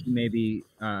I think you maybe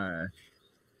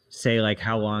say like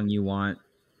how long you want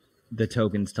the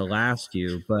tokens to last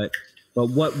you, but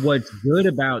what's good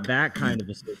about that kind of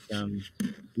a system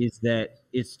is that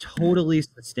it's totally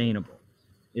sustainable.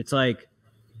 It's like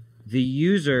the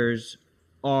users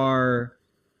are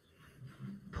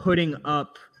putting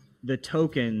up the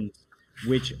tokens,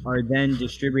 which are then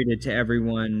distributed to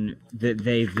everyone that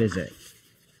they visit.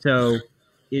 So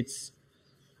it's,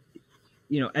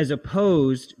 as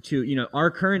opposed to,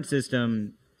 our current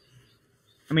system,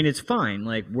 I mean, it's fine.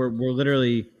 Like we're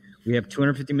literally, we have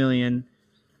 250 million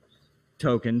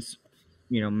tokens,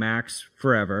 max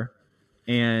forever.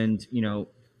 And,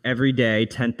 every day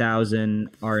 10,000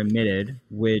 are emitted,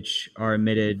 which are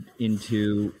emitted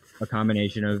into a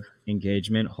combination of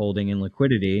engagement, holding, and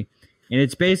liquidity. And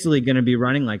it's basically going to be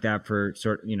running like that for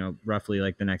roughly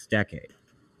like the next decade.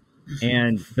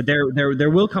 But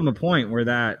there will come a point where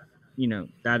that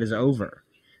is over,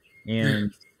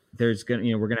 and we're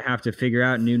going to have to figure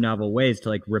out new novel ways to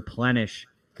like replenish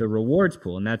the rewards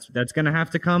pool, and that's going to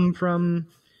have to come from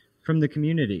the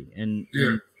community. And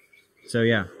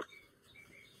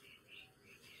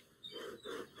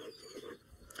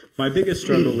My biggest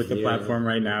struggle with the platform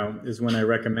right now is when I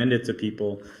recommend it to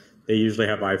people, they usually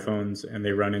have iPhones and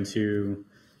they run into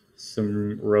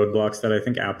some roadblocks that I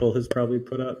think Apple has probably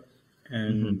put up,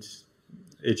 and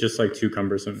it's just like too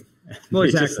cumbersome. Well,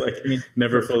 exactly. Just like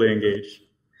never fully engage.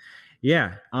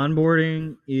 Yeah,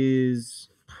 onboarding is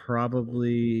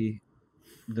probably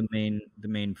the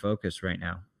main focus right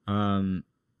now.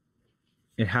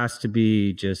 It has to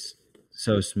be just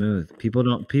so smooth. People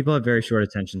have very short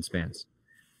attention spans.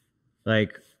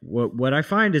 Like what I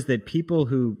find is that people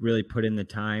who really put in the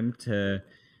time to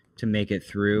make it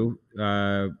through,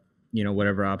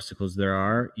 whatever obstacles there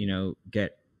are,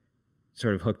 get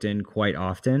sort of hooked in quite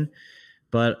often.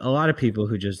 But a lot of people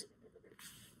who just,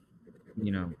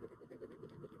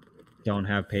 don't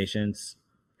have patience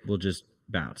will just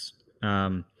bounce.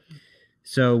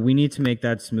 So we need to make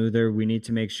that smoother. We need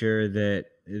to make sure that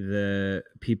the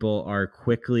people are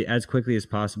as quickly as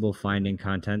possible finding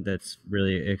content that's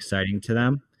really exciting to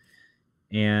them.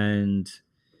 And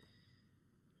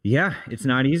yeah, it's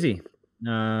not easy.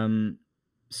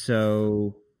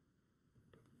 So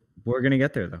we're going to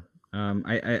get there though.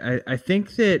 I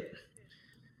think that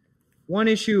one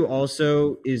issue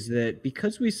also is that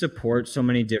because we support so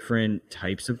many different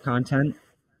types of content,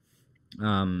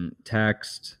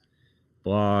 text,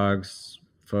 blogs,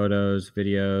 photos,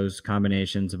 videos,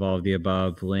 combinations of all of the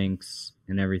above, links,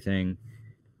 and everything,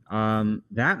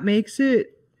 that makes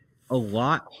it a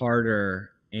lot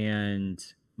harder and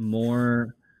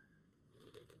more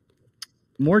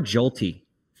jolty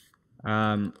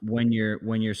when you're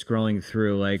scrolling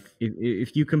through. Like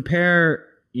if you compare,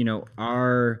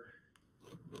 we're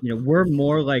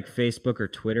more like Facebook or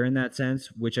Twitter in that sense,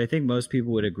 which I think most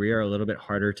people would agree are a little bit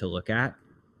harder to look at,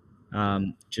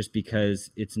 just because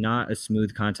it's not a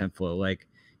smooth content flow. Like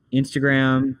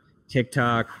Instagram,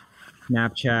 TikTok,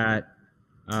 Snapchat,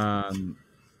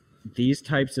 these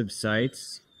types of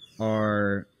sites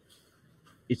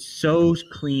it's so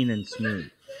clean and smooth,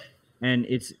 and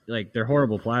it's like they're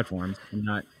horrible platforms. I'm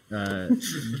not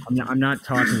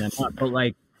talking them up, but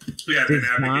like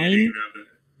design.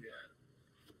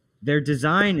 Their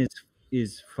design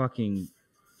is fucking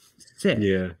sick.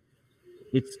 Yeah.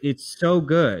 It's so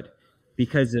good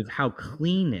because of how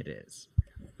clean it is.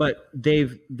 But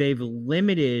they've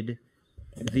limited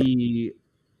the,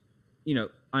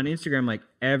 on Instagram, like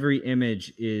every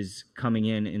image is coming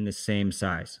in the same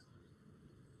size,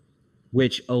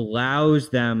 which allows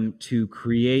them to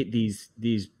create these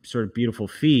sort of beautiful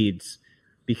feeds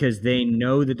because they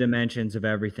know the dimensions of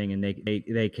everything and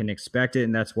they can expect it,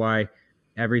 and that's why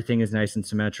everything is nice and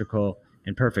symmetrical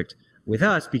and perfect. With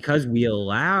us, because we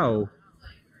allow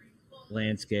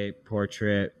landscape,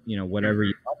 portrait, whatever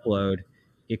you upload,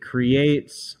 it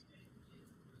creates,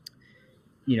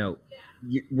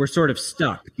 we're sort of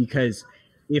stuck, because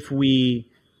if we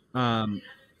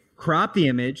crop the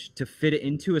image to fit it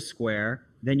into a square,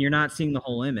 then you're not seeing the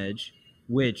whole image,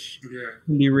 which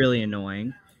can be really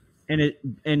annoying. And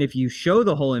if you show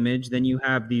the whole image, then you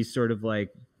have these sort of like,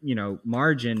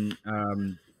 margin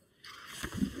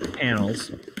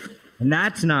panels, and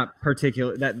that's not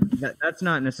that's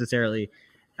not necessarily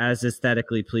as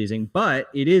aesthetically pleasing, but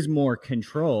it is more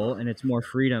control and it's more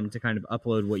freedom to kind of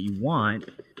upload what you want,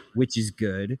 which is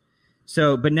good.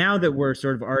 So, but now that we're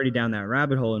sort of already down that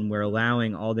rabbit hole and we're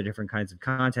allowing all the different kinds of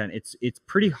content, it's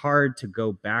pretty hard to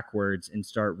go backwards and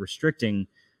start restricting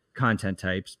content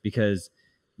types, because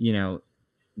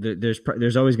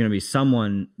there's always going to be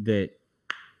someone that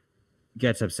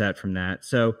gets upset from that.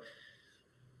 So,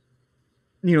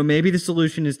 maybe the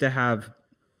solution is to have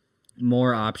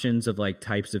more options of like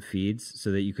types of feeds, so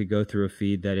that you could go through a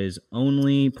feed that is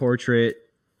only portrait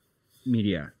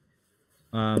media,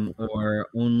 or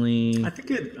only. I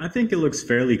think it looks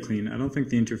fairly clean. I don't think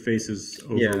the interface is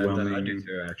overwhelming. Yeah, I do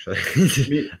too,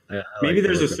 actually. Maybe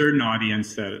there's a certain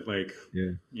audience that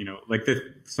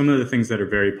some of the things that are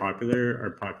very popular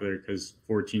are popular because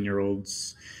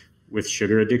 14-year-olds with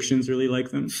sugar addictions really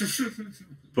like them.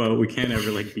 But we can't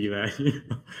ever be that.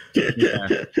 Yeah.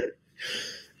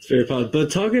 It's very popular.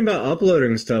 But talking about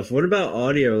uploading stuff, what about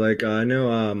audio? Like I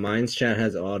know Minds Chat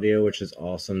has audio, which is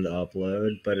awesome to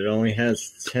upload, but it only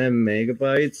has 10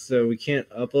 megabytes, so we can't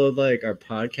upload like our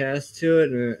podcast to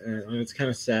it, and it's kind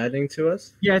of saddening to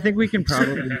us. Yeah, I think we can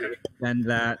probably extend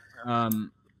that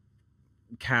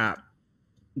cap.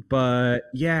 But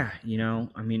yeah,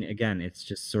 again, it's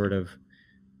just sort of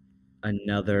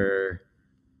another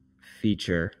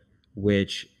feature,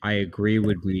 which I agree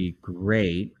would be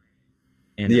great.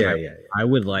 And I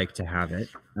would like to have it.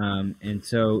 And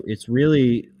so it's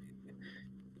really,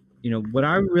 what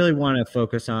I really want to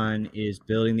focus on is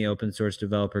building the open source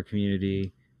developer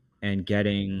community and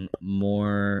getting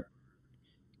more,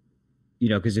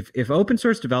 because if open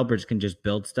source developers can just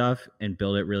build stuff and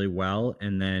build it really well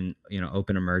and then,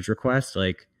 open a merge request,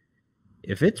 like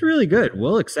if it's really good,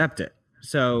 we'll accept it.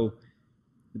 So,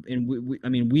 and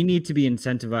we need to be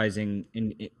incentivizing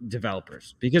in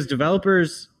developers, because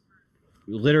developers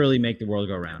literally make the world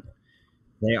go round.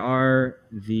 They are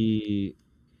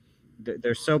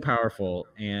they're so powerful,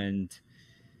 and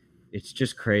it's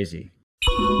just crazy.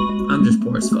 I'm just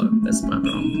poor as fuck. That's my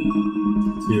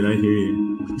problem. Dude, I hear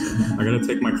you. I gotta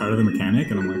take my car to the mechanic,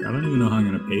 and I'm like, I don't even know how I'm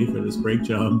gonna pay for this brake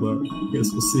job, but I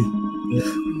guess we'll see. Yeah.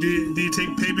 Do you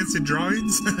take payments in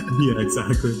drawings? Yeah,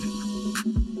 exactly.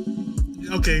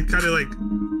 Okay, kind of like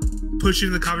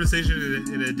pushing the conversation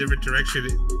in a different direction.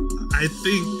 I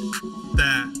think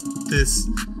that this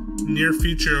near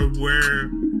future of where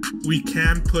we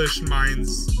can push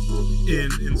mines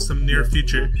in some near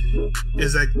future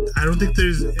is like, I don't think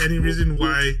there's any reason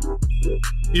why,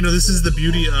 this is the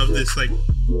beauty of this like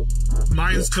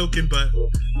mines token, but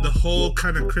the whole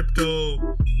kind of crypto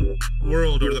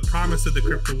world, or the promise of the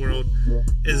crypto world,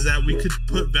 is that we could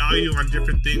put value on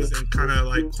different things and kind of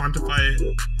like quantify it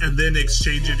and then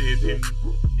exchange it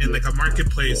in like a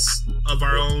marketplace of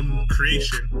our own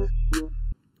creation.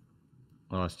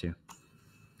 I lost you.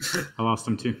 I lost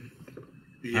him too.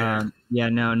 Yeah.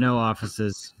 No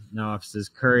offices.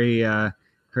 Curry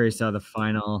saw the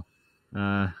final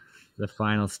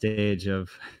stage of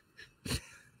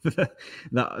the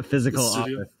physical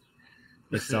office.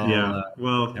 It's all,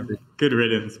 good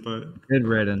riddance, but good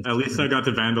riddance. At least I got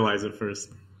to vandalize it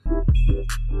first.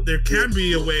 There can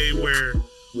be a way where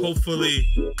hopefully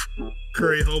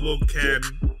Curry Hobo can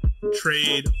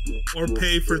trade or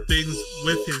pay for things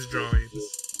with his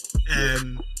drawings,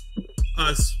 and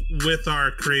us with our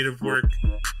creative work,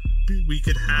 we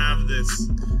could have this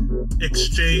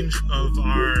exchange of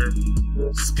our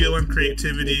skill and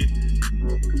creativity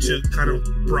to kind of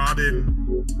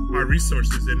broaden our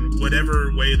resources in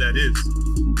whatever way that is.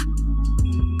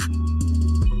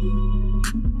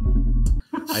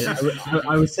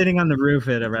 I was sitting on the roof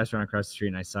at a restaurant across the street,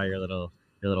 and I saw your little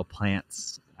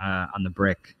plants on the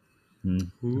brick.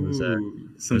 Some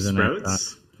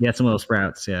sprouts? Some little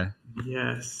sprouts, yeah.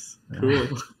 Yes. Cool.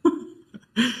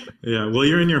 Yeah. Well,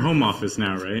 you're in your home office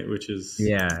now, right? Which is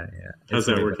How's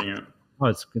that working out?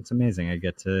 Oh, it's amazing. I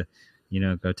get to,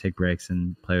 go take breaks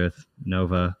and play with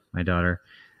Nova, my daughter,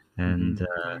 and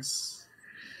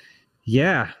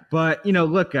But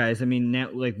look, guys. I mean, now,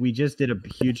 like, we just did a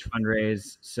huge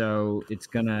fundraise, so it's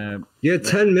gonna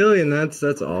 10 million. That's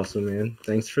awesome, man.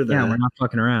 Thanks for that. Yeah, we're not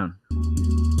fucking around.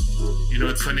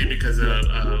 It's funny because of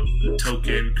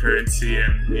token currency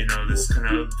and this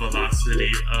kind of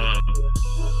velocity of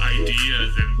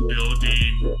ideas and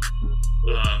building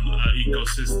an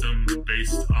ecosystem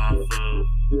based off of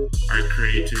our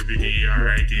creativity, our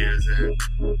ideas, and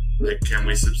like, can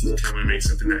we make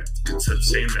something that can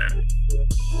sustain that?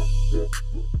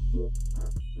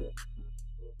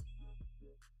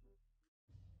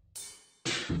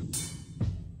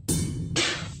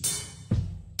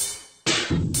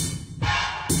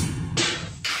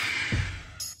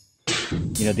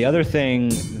 The other thing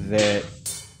that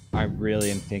I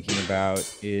really am thinking about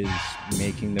is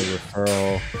making the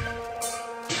referral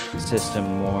system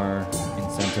more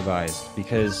incentivized,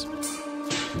 because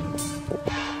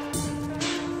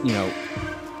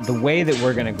the way that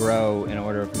we're going to grow in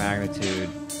order of magnitude,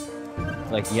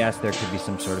 like, yes, there could be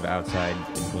some sort of outside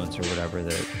influence or whatever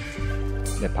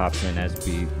that pops in, as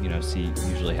we see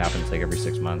usually happens like every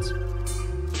 6 months,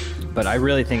 but I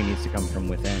really think it needs to come from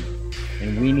within.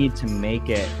 And we need to make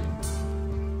it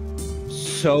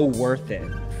so worth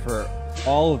it for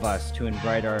all of us to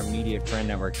invite our immediate friend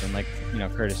networks. And like,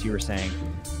 Curtis, you were saying,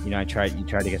 you tried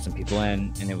to get some people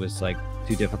in, and it was like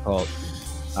too difficult.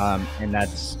 And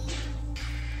that's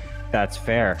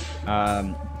fair.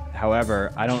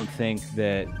 However, I don't think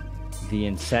that the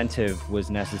incentive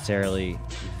was necessarily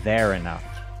there enough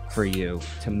for you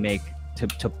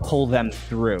to pull them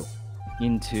through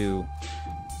the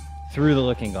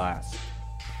looking glass.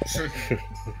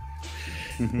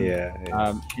 Yeah.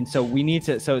 And so we need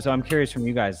to. So I'm curious from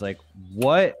you guys, like,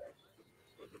 what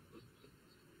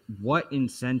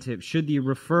incentive should the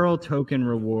referral token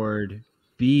reward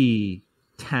be?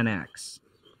 10x?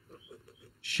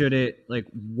 Should it, like,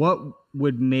 what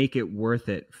would make it worth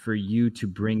it for you to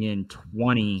bring in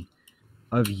 20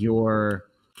 of your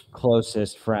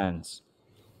closest friends?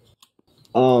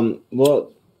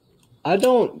 Well, I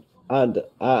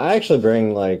actually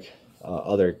bring like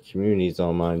other communities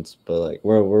on mine, but like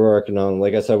we're working on,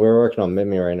 like I said, we're working on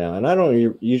Mimi right now, and I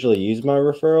don't usually use my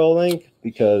referral link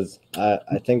because I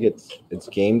think it's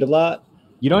gamed a lot.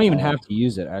 You don't even have to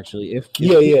use it, actually.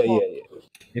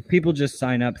 If people just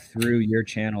sign up through your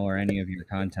channel or any of your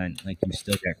content, like, you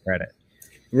still get credit.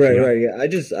 Right, right. Yeah, I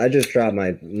just drop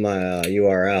my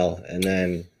URL, and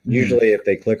then usually if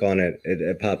they click on it,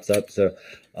 it pops up. So,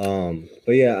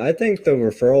 but yeah, I think the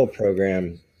referral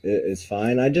program is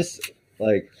fine. I just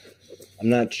I'm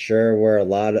not sure where a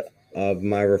lot of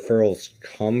my referrals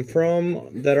come from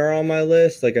that are on my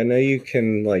list. Like, I know you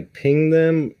can ping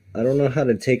them. I don't know how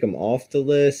to take them off the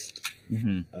list.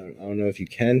 I don't know if you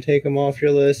can take them off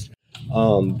your list.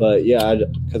 But yeah,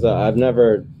 because I've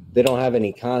never. They don't have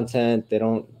any content. They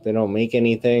don't make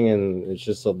anything, and it's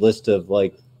just a list of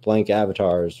blank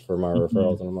avatars for my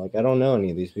referrals. And I'm like, I don't know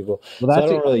any of these people, so I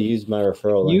don't really use my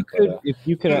referral link. If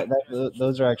you could,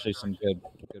 those are actually some good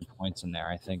points in there.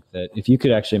 I think that if you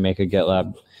could actually make a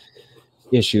GitLab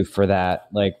issue for that,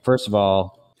 first of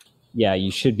all, yeah,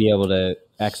 you should be able to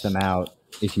X them out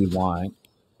if you want.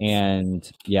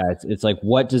 And yeah, it's like,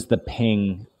 what does the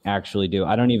ping actually do?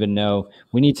 I don't even know.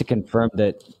 We need to confirm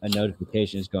that a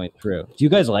notification is going through. Do you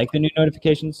guys like the new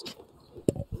notifications?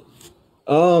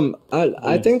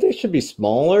 I think they should be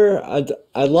smaller.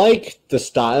 I like the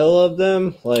style of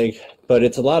them, but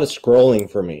it's a lot of scrolling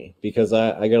for me because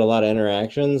I get a lot of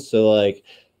interactions. So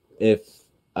if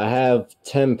I have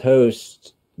 10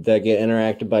 posts that get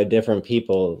interacted by different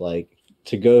people,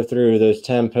 to go through those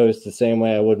 10 posts the same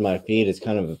way I would my feed is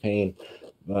kind of a pain.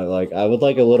 But I would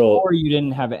like a little. Or you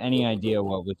didn't have any idea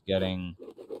what was getting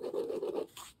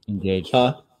engaged.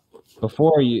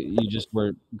 Before you just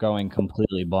were going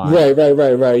completely blind. Right.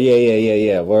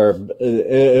 Yeah. Where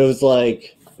it was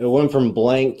it went from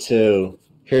blank to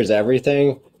here's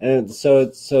everything, and so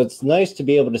it's nice to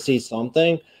be able to see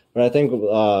something. But I think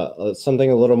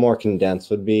something a little more condensed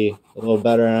would be a little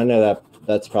better. And I know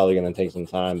that's probably going to take some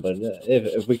time, but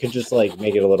if we could just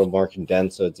make it a little more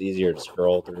condensed so it's easier to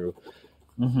scroll through.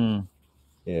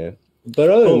 Yeah. But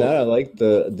other than that, I like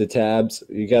the tabs.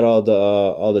 You got all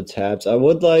the tabs. I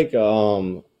would like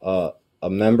a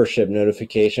membership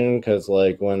notification because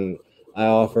when I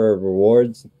offer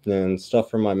rewards and stuff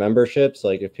for my memberships,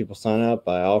 if people sign up,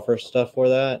 I offer stuff for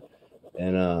that.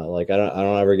 And I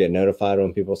don't ever get notified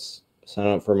when people sign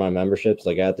up for my memberships.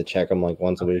 I have to check them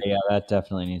once a week. Yeah, that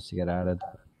definitely needs to get added.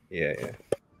 Yeah.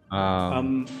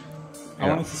 I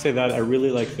wanted to say that I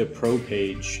really like the pro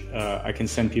page. I can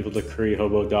send people to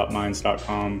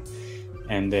curryhobo.minds.com,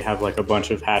 and they have a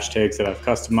bunch of hashtags that I've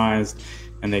customized,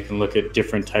 and they can look at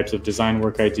different types of design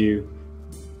work I do.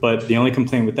 But the only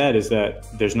complaint with that is that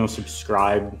there's no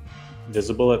subscribe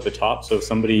visible at the top. So if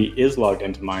somebody is logged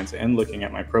into Minds and looking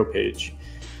at my pro page,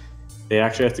 they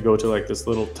actually have to go to this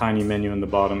little tiny menu in the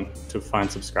bottom to find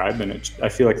subscribe. And I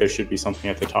feel like there should be something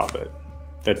at the top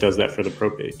that does that for the pro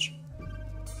page.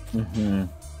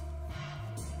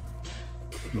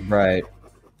 Right.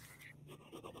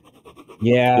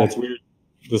 Yeah. That's weird.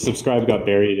 The subscribe got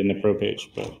buried in the pro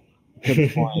page, but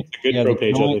good point. It's a good pro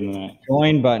page other than that.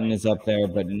 Join button is up there,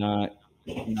 but not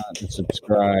the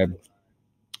subscribe.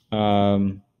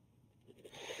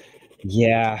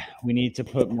 Yeah, we need to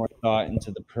put more thought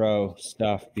into the pro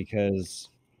stuff because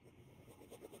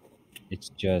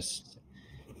it's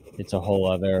a whole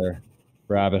other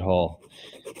rabbit hole.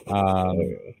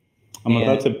 I'm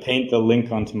about to paint the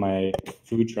link onto my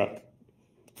food truck.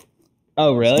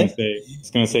 Oh, really? It's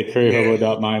going to say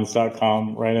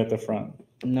curryhobo.minds.com right at the front.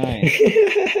 Nice.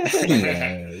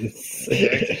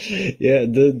 Yeah,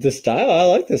 the style. I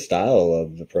like the style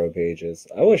of the pro pages.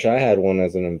 I wish I had one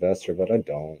as an investor, but I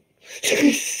don't.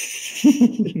 There's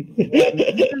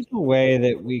a way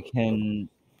that we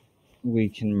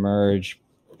can merge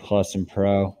Plus and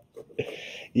Pro.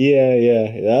 Yeah,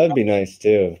 that would be nice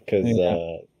too. Because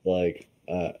I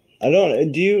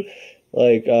don't. Do you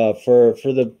for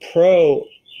the Pro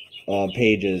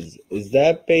pages? Is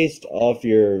that based off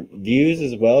your views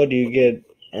as well? Do you get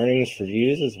earnings for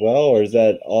views as well, or is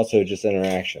that also just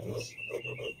interactions?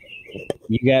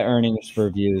 You get earnings for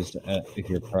views if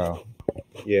you're Pro.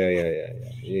 Yeah.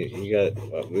 You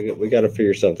got. We got to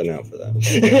figure something out for that.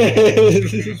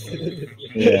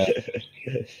 Yeah.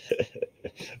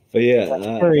 But yeah, I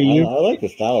like the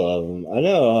style of them. I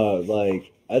know,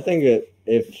 I think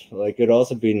it'd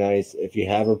also be nice if you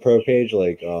have a pro page,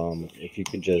 if you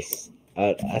could just.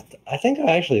 I think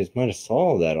I actually might have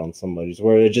saw that on somebody's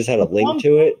where it just had a link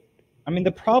to it. I mean,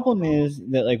 the problem is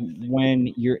that when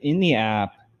you're in the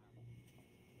app,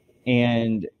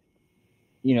 and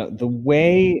the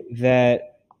way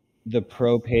that the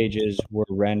pro pages were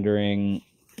rendering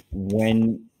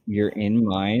when you're in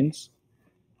Minds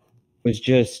was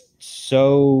just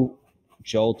so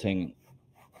jolting,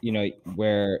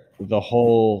 where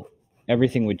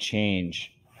everything would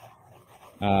change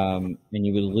and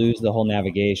you would lose the whole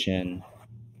navigation,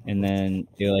 and then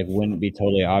it like wouldn't be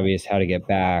totally obvious how to get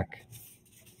back.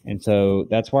 And so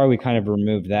that's why we kind of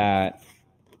removed that.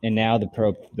 And now the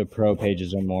pro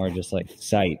pages are more just like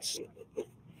sites.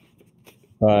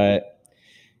 But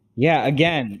yeah,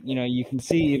 again, you know, you can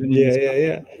see even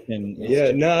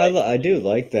I do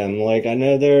like them. Like I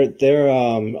know they're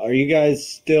are you guys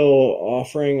still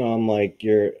offering like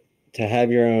to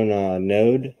have your own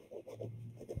node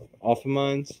off of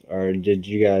mines, or did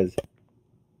you guys?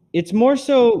 It's more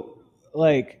so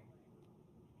like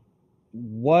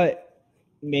what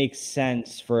makes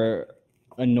sense for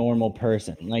a normal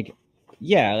person. Like,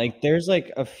 yeah, like there's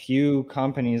like a few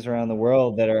companies around the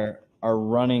world that are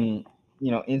running, you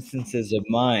know, instances of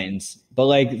mines, but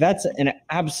like that's an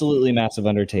absolutely massive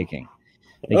undertaking.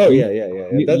 Like,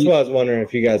 That's why I was wondering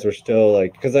if you guys were still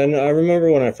like, because I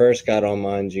remember when I first got on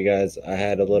mines, I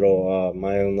had a little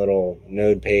my own little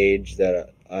node page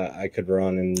that I could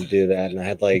run and do that, and I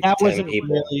had like that 10 wasn't people.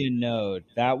 really a node.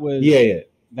 That was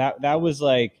that was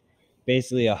like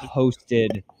basically a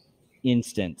hosted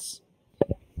instance.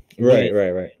 Right.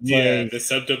 Yeah, the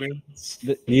subdomains.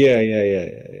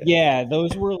 Yeah,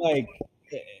 those were like,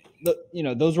 you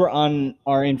know, those were on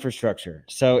our infrastructure.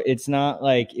 So it's not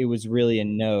like it was really a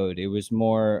node. It was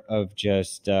more of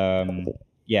just, like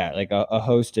a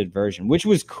hosted version, which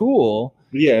was cool.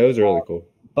 Yeah, it was really cool.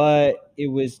 But it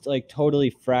was like totally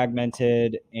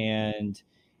fragmented, and,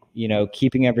 you know,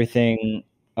 keeping everything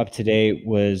up to date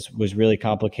was really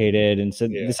complicated. And so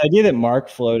this idea that Mark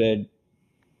floated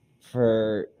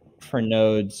for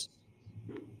nodes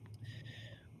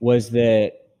was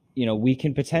that, you know, we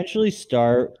can potentially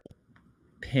start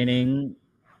pinning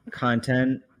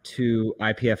content to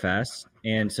IPFS,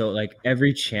 and so like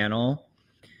every channel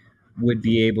would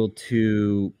be able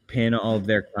to pin all of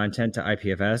their content to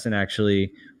IPFS, and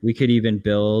actually we could even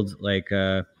build like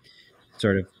a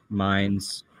sort of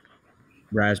Mines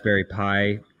Raspberry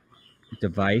Pi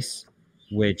device,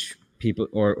 which people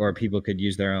or people could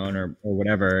use their own or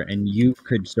whatever, and you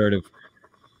could sort of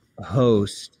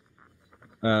host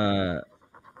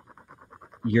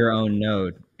your own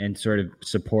node and sort of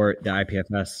support the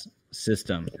IPFS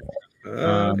system.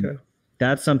 Okay.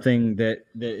 That's something that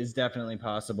is definitely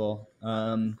possible.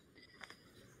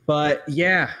 But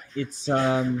yeah, it's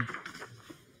you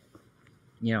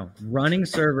know, running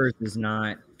servers is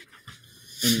not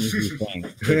an easy thing.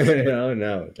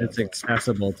 It's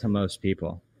accessible to most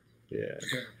people. Yeah.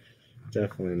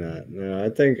 Definitely not. No, I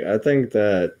think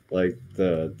that like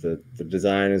the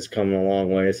design has come a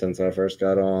long way since I first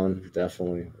got on.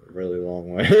 Definitely a really long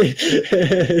way.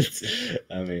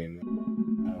 I mean,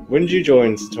 when did you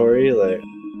join, Satori? Like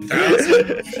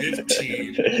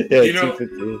 2015. Yeah, you know,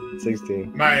 2015,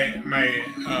 16. My It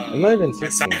might have been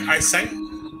 16. I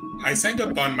signed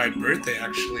up on my birthday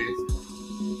actually.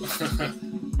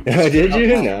 Oh, did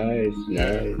you? Nice.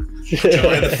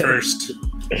 July the 1st.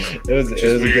 It was a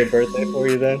good birthday for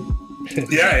you then?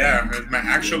 Yeah. It was my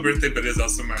actual birthday, but it's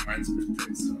also my mind's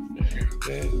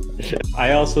birthday. So,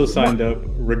 I also signed up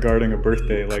regarding a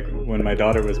birthday. Like when my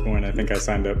daughter was born, I think I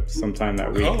signed up sometime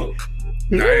that week. Oh,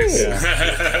 nice. Yeah.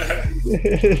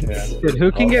 Dude,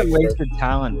 who can get wasted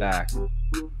talent back?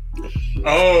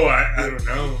 Oh, I don't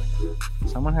know.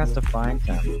 Someone has to find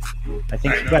him. I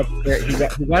think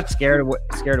he got scared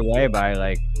away by,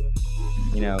 like,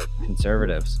 you know,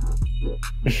 conservatives.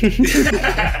 I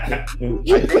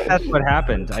think that's what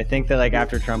happened. I think that, like,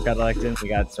 after Trump got elected, we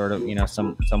got sort of, you know,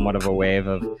 somewhat of a wave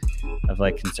of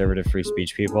like conservative free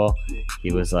speech people.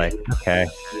 He was like, okay,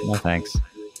 no thanks.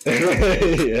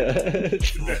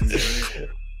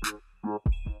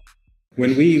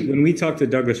 When we talked to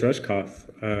Douglas Rushkoff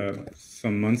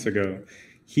some months ago,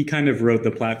 he kind of wrote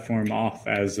the platform off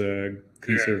as a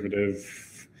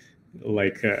conservative,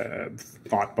 like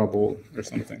thought bubble or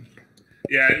something.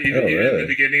 Yeah, even in the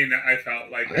beginning, I felt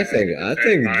like I think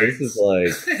this is like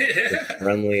the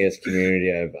friendliest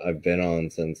community I've been on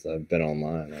since I've been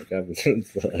online. Like but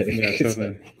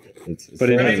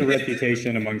it has a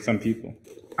reputation among some people.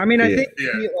 I mean, I think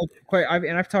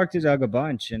I've talked to Doug a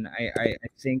bunch, and I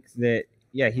think that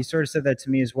he sort of said that to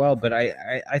me as well. But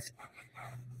I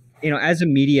you know, as a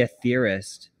media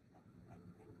theorist,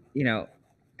 you know,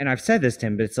 and I've said this to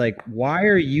him, but it's like, why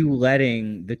are you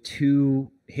letting the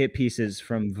two hit pieces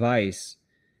from Vice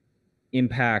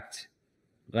impact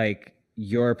like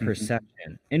your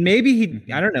perception? And maybe he,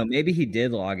 I don't know, maybe he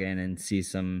did log in and see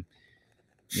some,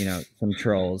 you know, some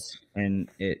trolls, and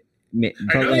it. I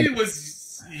know he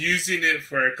was using it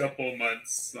for a couple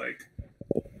months, like,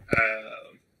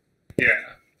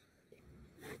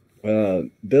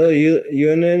 Bill,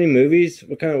 you into any movies?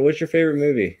 What's your favorite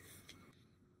movie?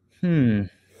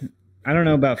 I don't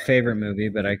know about favorite movie,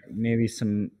 but maybe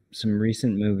some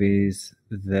recent movies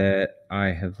that I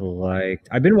have liked.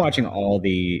 I've been watching all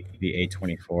the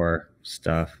A24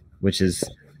 stuff, which is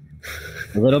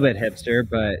a little bit hipster,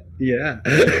 but Yeah.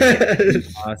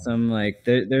 awesome. Like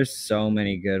there's so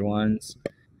many good ones.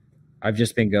 I've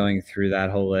just been going through that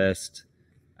whole list.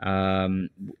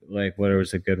 Like what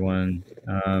was a good one?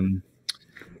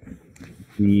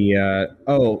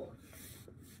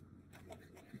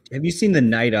 Have you seen The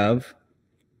Night Of?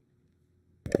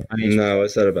 No,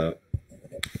 what's that about?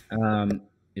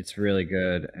 It's really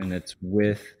good, and it's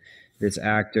with this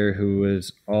actor who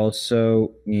was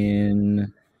also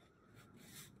in,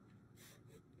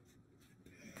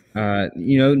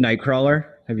 Nightcrawler.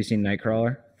 Have you seen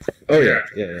Nightcrawler? Oh yeah,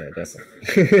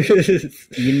 definitely.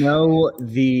 You know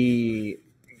the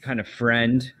kind of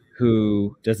friend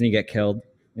who doesn't he get killed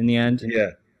in the end?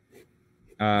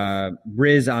 Yeah.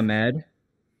 Riz Ahmed.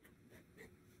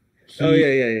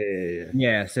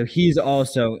 Yeah, so he's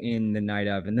also in The Night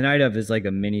Of, and The Night Of is like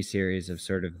a mini series of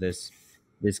sort of this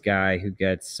guy who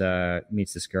gets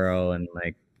meets this girl and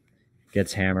like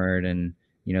gets hammered, and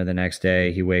the next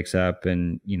day he wakes up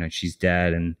and she's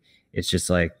dead, and it's just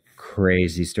like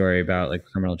crazy story about like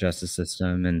criminal justice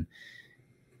system, and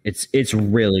it's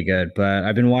really good. But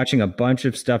I've been watching a bunch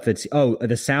of stuff that's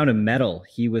The Sound of Metal.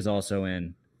 He was also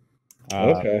in.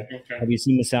 Okay. Have you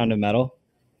seen The Sound of Metal?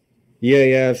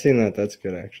 Yeah, I've seen that. That's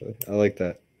good, actually. I like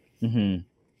that. Mm-hmm.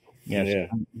 Yeah, so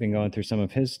I've been going through some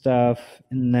of his stuff,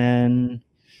 and then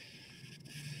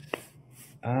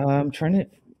I'm trying to.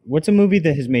 What's a movie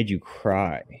that has made you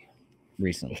cry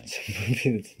recently? What's a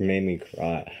movie that's made me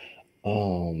cry?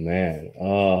 Oh man.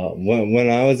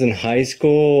 When I was in high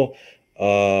school,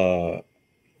 I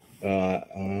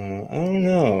don't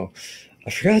know.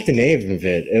 I forgot the name of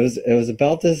it. It was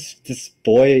about this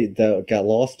boy that got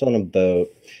lost on a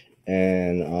boat,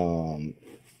 and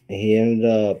he ended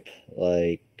up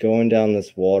like going down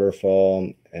this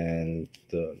waterfall, and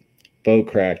the boat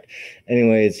cracked.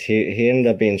 Anyways, he ended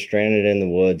up being stranded in the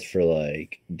woods for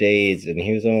like days, and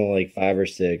he was only like 5 or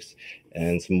 6.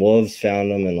 And some wolves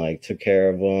found him and like took care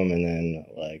of him, and then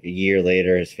like a year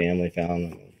later, his family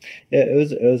found him. Yeah, it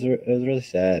was really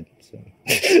sad. So,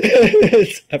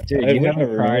 Dude, you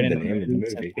haven't cried in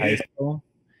movie. High school?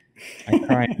 I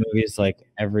cry in movies like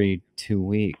every 2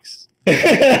 weeks.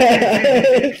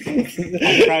 It's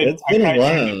been a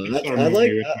while.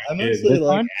 I mostly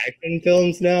like action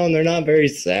films now, and they're not very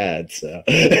sad. So,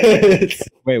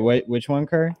 wait, which one,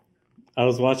 Curry? I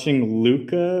was watching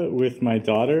Luca with my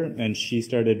daughter, and she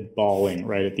started bawling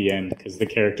right at the end because the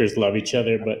characters love each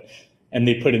other, and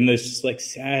they put in this just like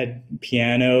sad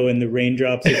piano, and the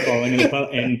raindrops are falling in the puddle,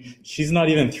 and she's not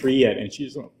even 3 yet, and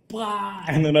she's like, blah,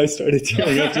 and then I started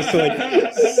tearing up just to like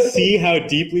see how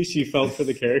deeply she felt for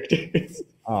the characters.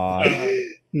 Aw,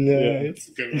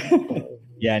 nice.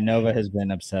 Yeah, Nova has been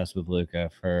obsessed with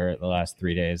Luca for the last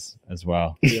 3 days as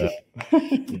well. Yeah.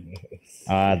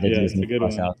 The Disney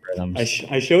Plus algorithm.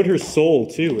 I showed her Soul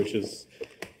too, which is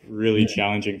really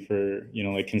challenging for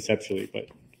like conceptually, but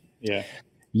yeah.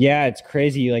 Yeah, it's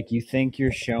crazy. Like you think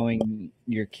you're showing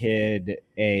your kid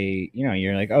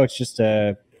you're like, oh, it's just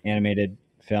a animated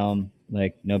film,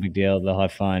 like no big deal, they'll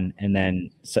have fun, and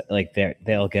then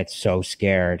they'll get so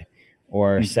scared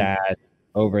or sad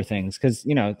over things because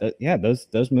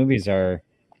those movies can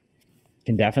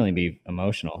definitely be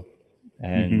emotional,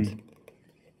 and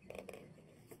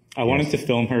I wanted to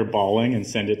film her bawling and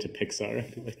send it to Pixar.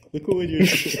 Like, look what you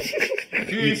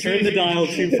you turned the dial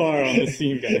too far on the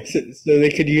scene, guys. So they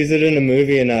could use it in a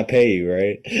movie and not pay you,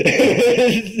 right?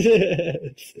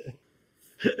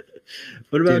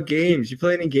 What about games? You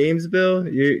play any games, Bill?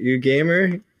 You a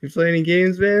gamer? You play any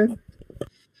games, man?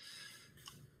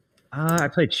 I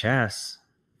play chess.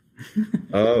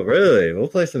 Oh, really? We'll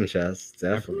play some chess,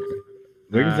 definitely.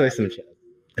 We can play some chess.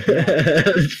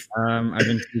 I've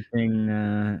been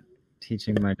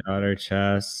teaching my daughter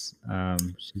chess.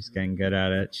 She's getting good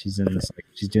at it. She's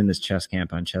doing this chess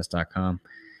camp on chess.com.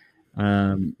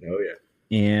 Oh yeah.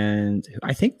 And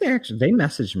I think they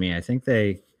messaged me. I think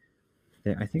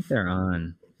they're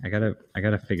on. I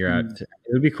gotta figure out. It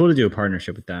would be cool to do a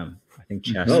partnership with them. I think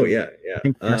chess. Oh yeah.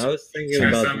 I was thinking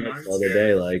about that the other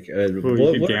day. Like,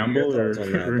 what gamble are your thoughts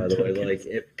on that? By the way, like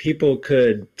if people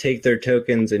could take their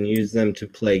tokens and use them to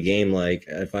play game, like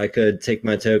if I could take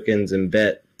my tokens and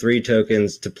bet 3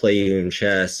 tokens to play you in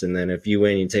chess, and then if you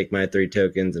win, you take my 3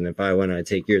 tokens, and if I win, I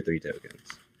take your 3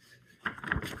 tokens.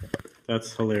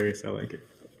 That's hilarious. I like it.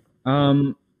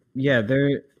 Yeah,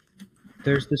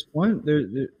 there's this one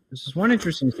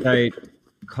interesting site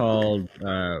called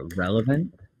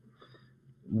Relevant,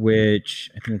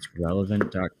 which I think it's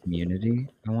relevant.community,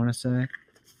 I want to say.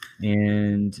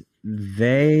 And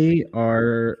they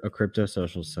are a crypto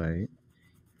social site.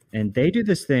 And they do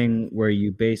this thing where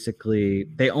you basically,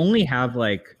 they only have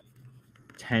like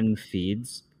 10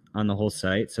 feeds on the whole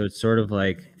site. So it's sort of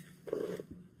like,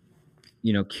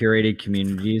 you know, curated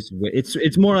communities.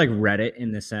 It's more like Reddit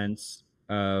in the sense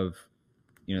of,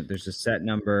 you know, there's a set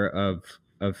number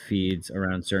of feeds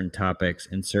around certain topics,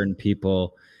 and certain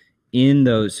people in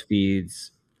those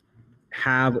feeds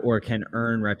have or can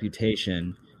earn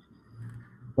reputation.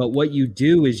 But what you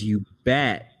do is you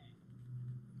bet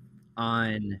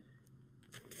on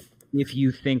if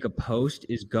you think a post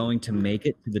is going to make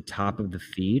it to the top of the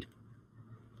feed.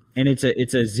 And it's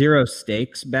a zero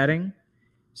stakes betting.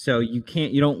 So you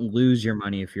don't lose your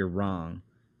money if you're wrong.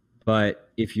 But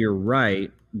if you're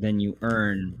right, then you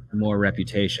earn more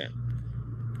reputation,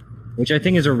 which I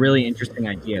think is a really interesting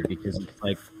idea, because it's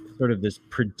like sort of this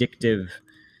predictive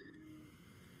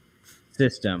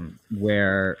system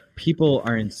where people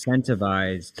are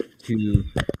incentivized to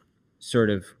sort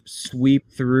of sweep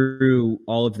through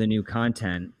all of the new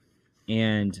content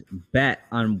and bet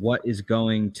on what is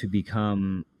going to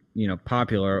become, you know,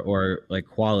 popular or like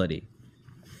quality.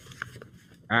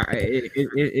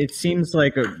 It seems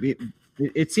like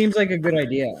it seems like a good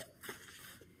idea,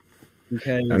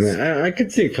 because I mean, I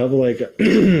could see a couple, like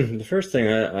the first thing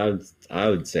I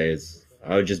would say is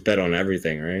I would just bet on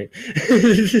everything, right?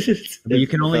 But you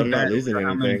can only I'm bet not losing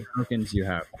how many anything. tokens you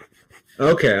have.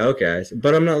 Okay,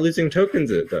 but I'm not losing tokens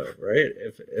though, right?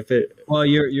 If it Well,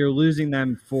 you're losing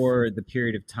them for the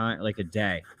period of time, like a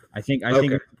day. I think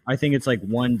it's like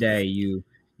one day you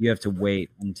have to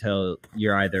wait until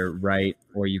you're either right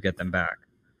or you get them back.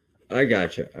 I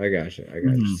gotcha.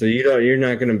 Mhm. So you're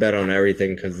not going to bet on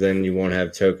everything, because then you won't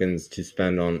have tokens to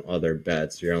spend on other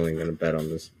bets. You're only going to bet on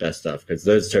this best stuff, because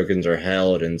those tokens are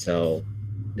held until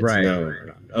it's Right.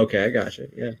 known. Okay, I gotcha.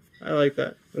 Yeah, I like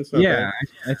that. That's not Yeah,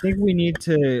 bad. I think we need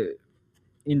to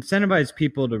incentivize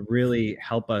people to really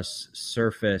help us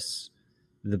surface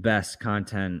the best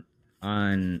content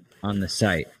on the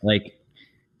site. Like,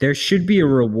 there should be a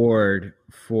reward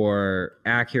for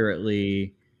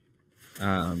accurately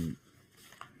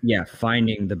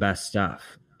finding the best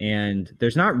stuff. And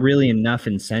there's not really enough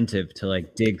incentive to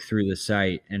like dig through the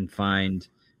site and find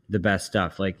the best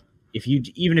stuff. Like, if you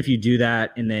do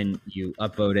that and then you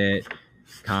upvote it,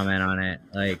 comment on it,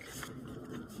 like,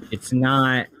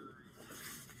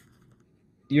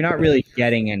 you're not really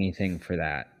getting anything for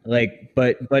that. Like,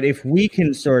 but if we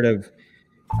can sort of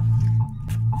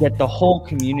get the whole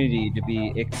community to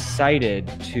be excited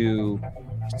to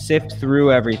sift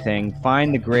through everything,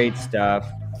 find the great stuff,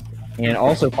 and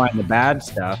also find the bad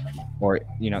stuff, or,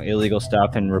 you know, illegal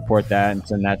stuff, and report that and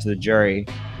send that to the jury,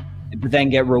 but then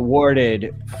get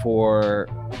rewarded for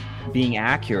being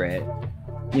accurate,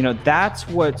 you know, that's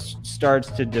what starts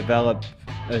to develop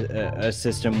a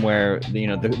system where, you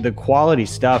know, the quality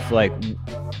stuff, like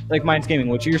Minds Gaming,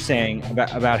 what you're saying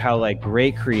about how like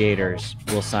great creators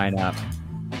will sign up,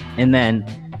 and then,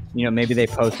 you know, maybe they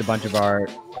post a bunch of art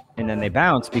and then they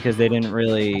bounce because they didn't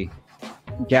really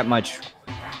get much,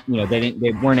 you know, they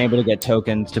weren't able to get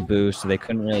tokens to boost, so they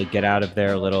couldn't really get out of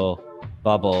their little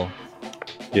bubble.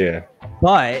 Yeah.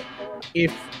 But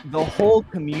if the whole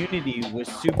community was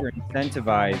super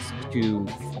incentivized to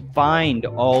find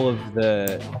all of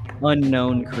the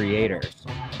unknown creators.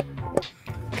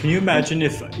 Can you imagine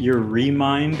if your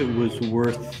remind was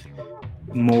worth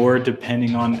more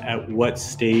depending on at what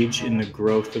stage in the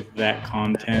growth of that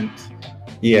content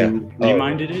you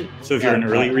reminded it? So if you're an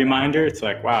early reminder, it's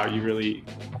like, wow, you really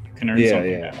can earn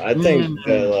something. Yeah. I think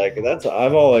that, like,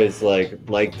 I've always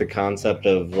liked the concept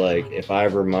of, like, if I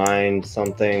remind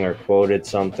something or quoted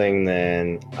something,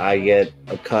 then I get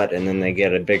a cut, and then they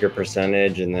get a bigger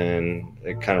percentage, and then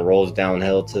it kind of rolls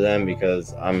downhill to them,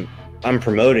 because I'm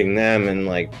promoting them, and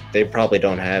like they probably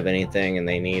don't have anything and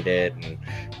they need it, and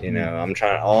you know,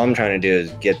 all I'm trying to do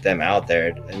is get them out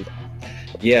there. And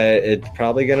yeah, it's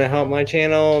probably gonna help my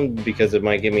channel because it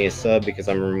might give me a sub because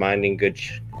I'm reminding good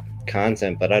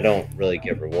content, but I don't really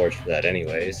get rewards for that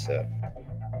anyway. So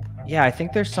yeah, I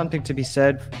think there's something to be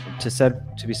said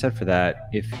for that.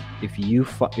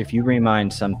 If you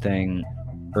remind something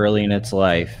early in its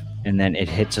life and then it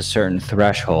hits a certain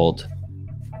threshold,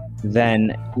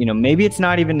 then, you know, maybe it's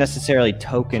not even necessarily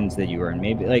tokens that you earn.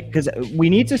 Maybe, like, because we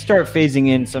need to start phasing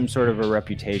in some sort of a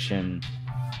reputation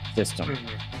system,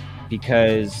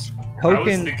 because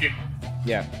token.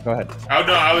 Yeah, go ahead. Oh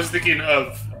no, I was thinking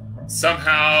of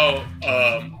somehow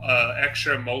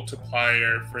extra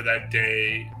multiplier for that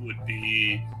day would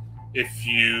be if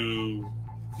you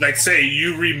like say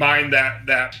you remind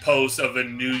that post of a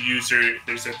new user,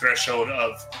 there's a threshold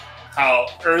of how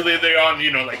early they're on,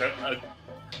 you know, like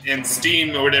in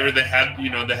Steam or whatever, they had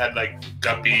like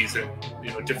guppies and,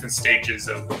 you know, different stages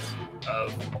of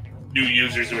new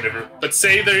users or whatever. But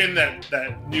say they're in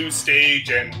that new stage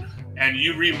and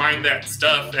you remind that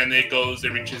stuff and it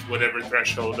reaches whatever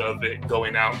threshold of it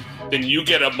going out, then you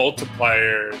get a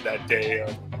multiplier that day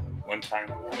of one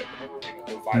time, or whatever, you know,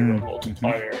 the viral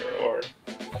multiplier or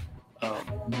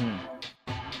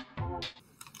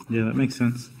Yeah, that makes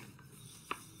sense.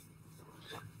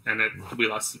 and we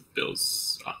lost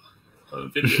Bill's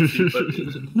video feed, but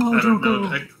No, don't go.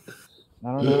 I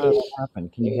don't know how that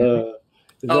happened. Can you hear me?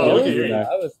 The Oh, other okay, thing yeah.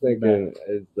 I was thinking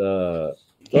is the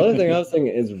other thing I was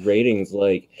thinking is ratings.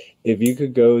 Like, if you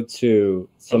could go to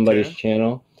somebody's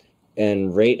channel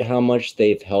and rate how much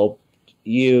they've helped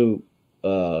you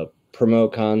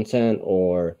promote content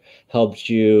or helped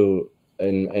you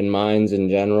in minds in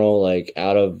general, like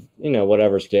out of, you know,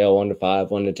 whatever scale, 1 to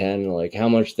 5, 1 to 10, like how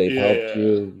much they've helped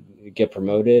you get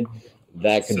promoted,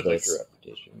 that could build your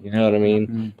reputation. You know what I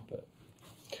mean? But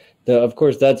of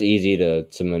course, that's easy to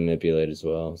manipulate as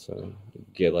well. So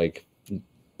get like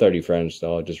 30 friends to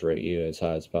all just rate you as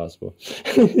high as possible.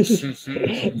 So that's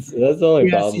the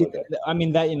only problem with it. I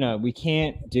mean, that, you know, we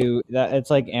can't do that. It's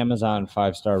like Amazon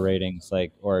 5-star ratings,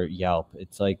 like, or Yelp.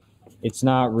 It's like, it's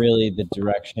not really the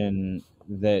direction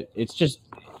that it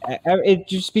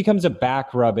just becomes a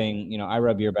back rubbing. You know, I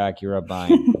rub your back, you rub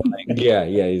mine. Like, yeah,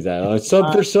 exactly.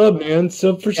 Sub for sub, man.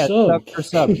 Sub for sub. Sub for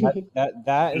sub.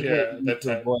 That is what we need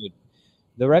to avoid.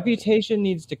 The reputation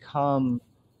needs to come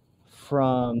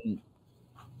from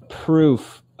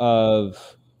proof of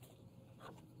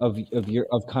your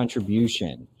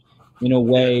contribution in a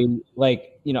way.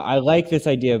 Like, you know, I like this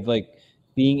idea of like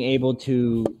being able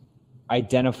to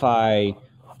identify,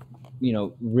 you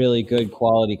know, really good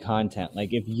quality content.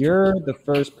 Like if you're the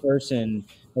first person,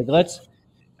 like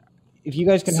if you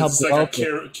guys can help develop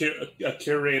a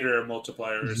curator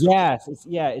multiplier or something. Yes,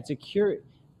 it's a curator,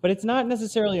 but it's not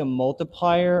necessarily a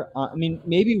multiplier. I mean,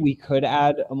 maybe we could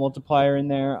add a multiplier in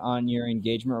there on your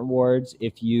engagement rewards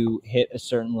if you hit a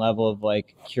certain level of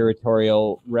like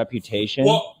curatorial reputation.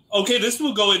 Well, okay, this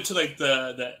will go into like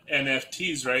the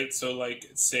NFTs, right? So like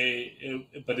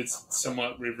but it's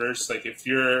somewhat reversed. Like if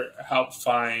you're help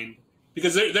find,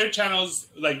 because their channels,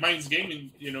 like Mine's Gaming,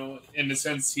 you know, in a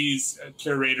sense, he's a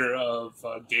curator of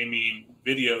gaming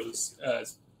videos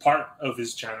as part of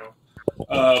his channel.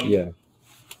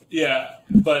 Yeah,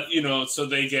 but you know, so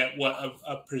they get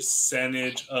a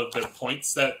percentage of their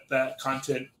points that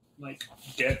content like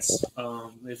gets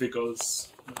if it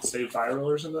goes, let's say, viral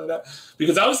or something like that.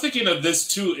 Because I was thinking of this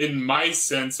too in my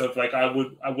sense of like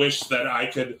I wish that I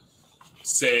could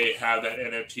say have that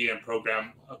NFT and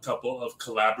program a couple of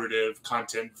collaborative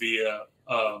content via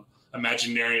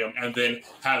Imaginarium, and then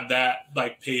have that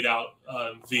like paid out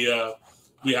via,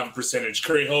 we have a percentage.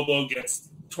 Curry Hobo gets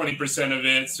 20% of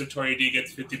it, Satori D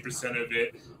gets 50% of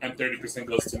it, and 30%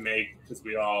 goes to Meg, because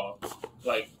we all,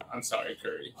 like, I'm sorry,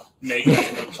 Curry, Meg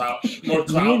has more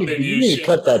clout than you. You need to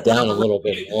cut that down a little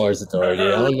bit more, Satori D.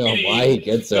 I don't know why he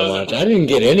gets so much. I didn't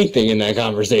get anything in that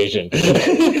conversation.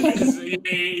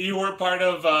 You were part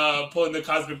of pulling the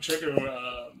cosmic trigger,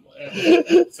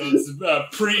 so it's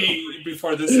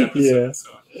before this episode.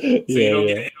 So you don't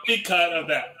get any cut of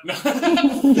that.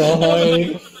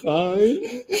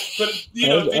 Fine. But you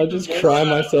know, I'll just cry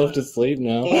myself to sleep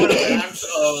now. More advance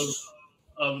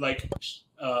of like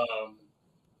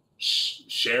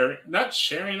not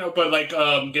sharing, but like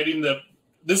getting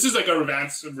this is like a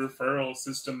advanced referral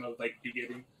system of like you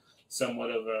getting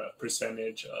somewhat of a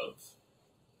percentage of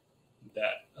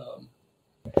that.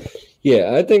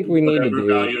 Yeah, I think we need to do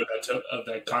value of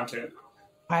that content.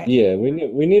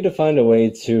 We need to find a way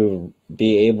to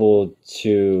be able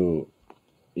to,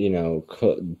 you know,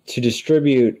 to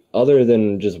distribute other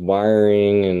than just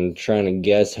wiring and trying to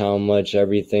guess how much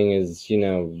everything is, you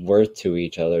know, worth to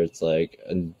each other. It's like,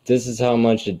 this is how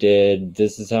much it did,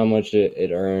 this is how much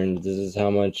it earned, this is how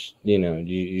much, you know,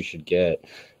 you should get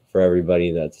for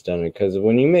everybody that's done it. Because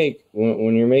when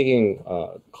you're making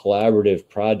collaborative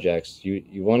projects,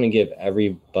 you want to give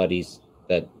everybody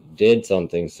that did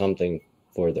something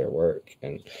for their work,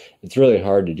 and it's really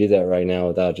hard to do that right now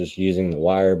without just using the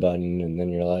wire button, and then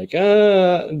you're like,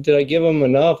 did I give them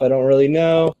enough? I don't really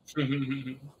know.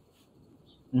 Mm-hmm.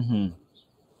 And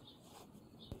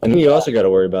then you also got to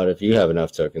worry about if you have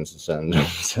enough tokens to send them.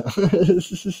 So.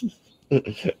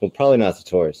 Well, probably not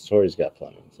Satori. Satori's got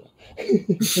plenty. So.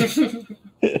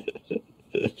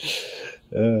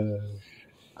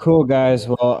 Cool, guys.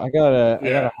 Well, I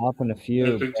gotta hop on a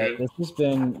few. That's But good. this has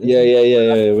been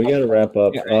Yeah. We gotta wrap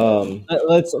up.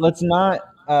 let's not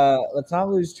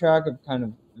lose track of kind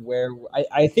of where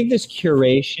I think this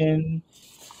curation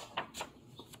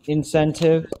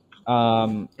incentive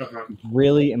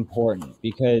really important,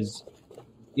 because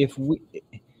if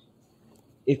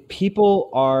people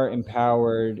are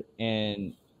empowered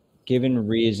and given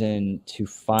reason to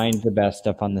find the best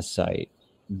stuff on the site,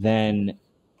 then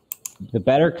the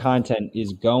better content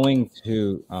is going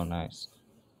to nice.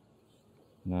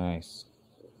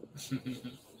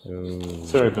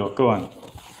 Sorry, Bill. Go on.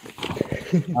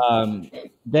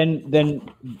 Then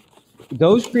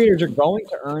those creators are going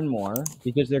to earn more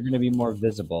because they're going to be more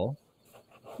visible.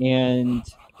 And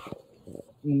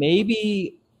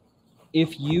maybe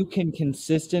if you can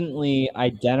consistently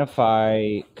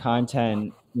identify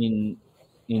content in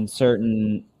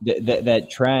certain that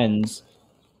trends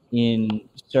in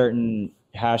certain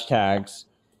hashtags,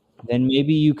 then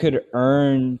maybe you could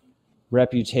earn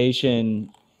reputation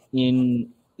in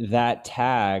that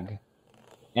tag,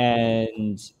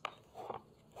 and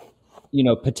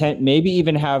maybe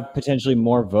even have potentially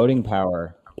more voting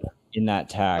power in that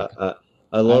tag.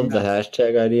 I love the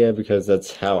hashtag idea, because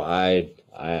that's how I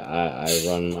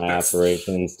run my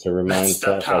operations to remind That's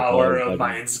stuff. the power of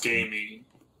Minds Gaming.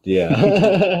 Yeah.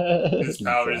 This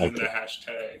power is in the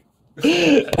hashtag.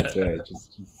 That's right.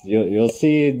 You'll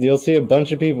see a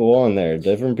bunch of people on there,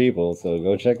 different people. So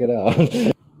go check it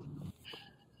out.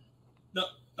 No,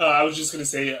 I was just gonna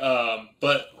say,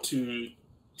 but to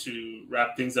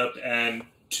wrap things up and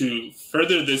to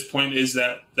further this point is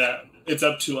that it's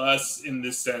up to us in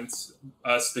this sense,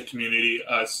 us, the community,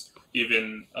 us,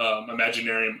 even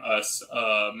Imaginarium, us,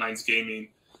 Minds Gaming,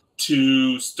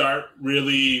 to start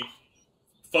really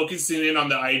focusing in on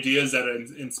the ideas that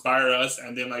inspire us,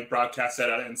 and then like broadcast that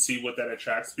out and see what that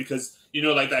attracts. Because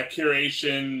like that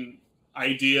curation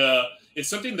idea, it's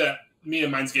something that me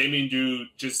and Minds Gaming do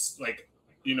just like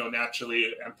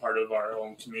naturally and part of our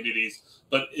own communities.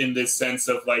 But in this sense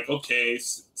of like, okay,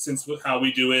 since how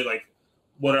we do it, like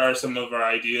what are some of our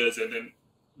ideas, and then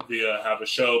we have a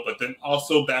show, but then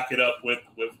also back it up with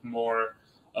more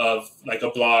of like a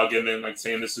blog, and then like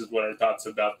saying this is what our thoughts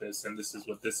about this, and this is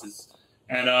what this is.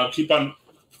 And keep on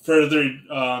further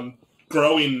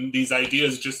growing these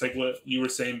ideas, just like what you were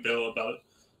saying, Bill, about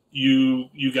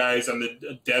you guys on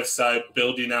the dev side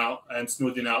building out and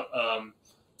smoothing out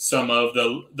some of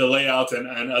the layout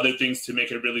and other things to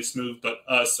make it really smooth, but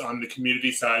us on the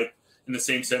community side in the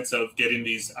same sense of getting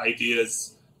these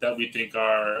ideas that we think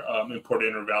are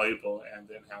important or valuable, and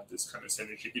then have this kind of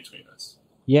synergy between us.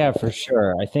 Yeah, for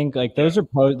sure. I think like those are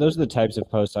the types of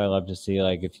posts I love to see.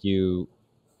 Like if you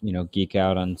geek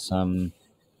out on some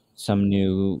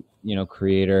new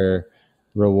creator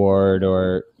reward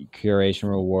or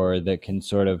curation reward that can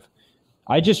sort of,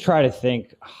 I just try to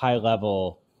think high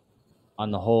level on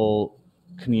the whole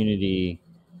community.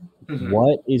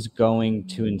 What is going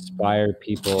to inspire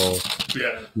people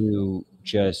to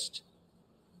just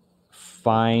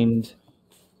find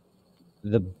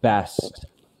the best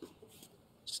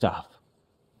stuff?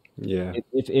 Yeah.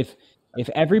 If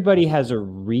everybody has a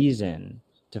reason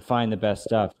to find the best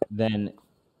stuff, then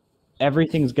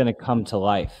everything's going to come to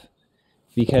life,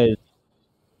 because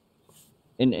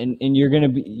and you're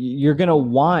going to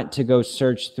want to go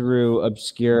search through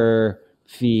obscure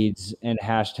feeds and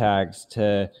hashtags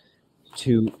to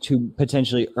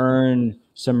potentially earn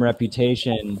some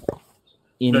reputation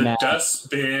in the that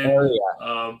dustbin area.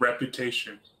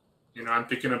 Reputation. I'm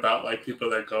thinking about like people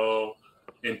that go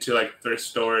into like thrift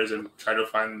stores and try to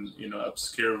find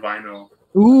obscure vinyl.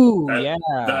 Ooh,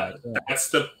 that's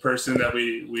the person that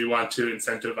we want to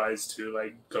incentivize to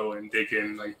like go and dig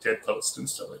in like dead posts and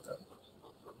stuff like that.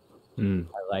 I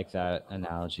like that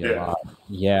analogy a lot.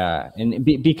 Yeah, and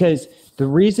because the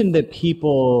reason that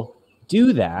people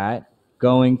do that,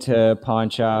 going to pawn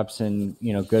shops and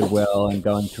Goodwill and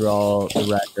going through all the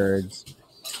records,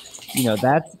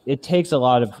 it takes a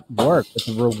lot of work, but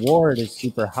the reward is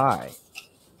super high.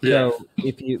 So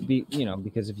if you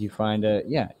because if you find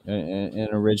an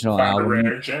original album, a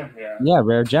rare gem,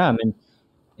 rare gem,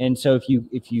 and so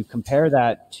if you compare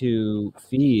that to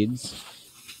feeds,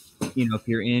 if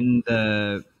you're in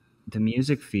the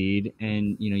music feed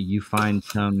and you find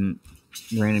some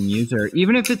random user,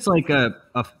 even if it's like a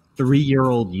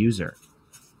 3-year-old user,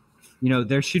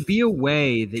 there should be a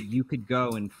way that you could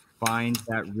go and find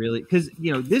that really, because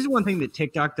this is one thing that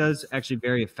TikTok does actually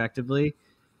very effectively.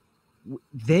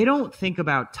 They don't think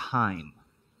about time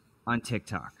on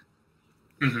TikTok.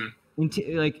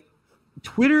 Like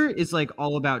Twitter is like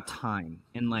all about time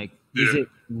and like is it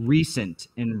recent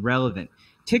and relevant.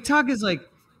 TikTok is like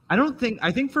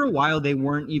I think for a while they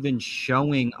weren't even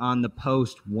showing on the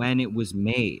post when it was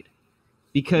made,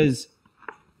 because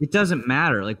it doesn't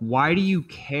matter. Like, why do you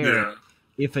care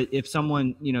if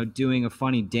someone, doing a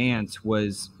funny dance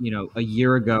was, a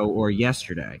year ago or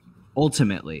yesterday?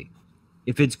 Ultimately,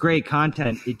 if it's great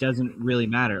content, it doesn't really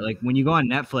matter. Like, when you go on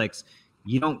Netflix,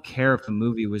 you don't care if a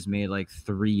movie was made like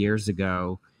 3 years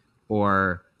ago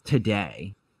or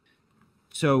today.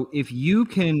 So if you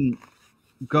can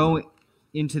go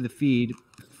into the feed,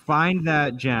 find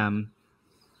that gem,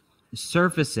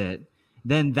 surface it,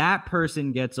 then that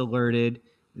person gets alerted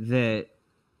that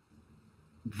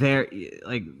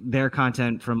their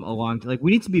content from a long time. Like,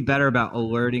 we need to be better about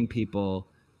alerting people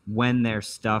when their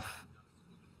stuff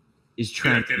is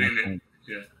trending.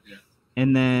 Yeah.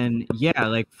 And then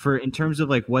like in terms of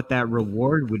like what that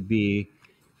reward would be,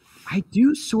 I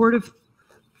do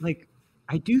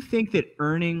think that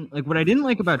earning, like, what I didn't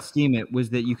like about Steam It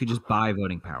was that you could just buy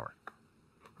voting power.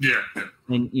 Yeah.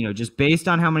 And, just based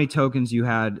on how many tokens you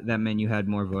had, that meant you had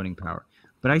more voting power.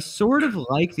 But I sort of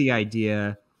like the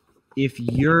idea, if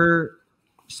you're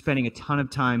spending a ton of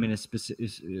time in a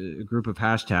specific group of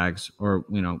hashtags or,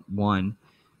 one,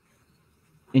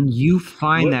 and you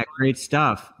find that great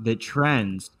stuff that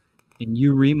trends and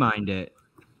you remind it,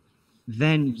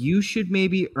 then you should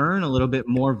maybe earn a little bit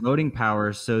more voting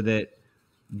power so that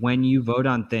when you vote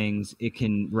on things, it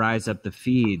can rise up the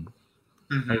feed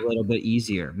a little bit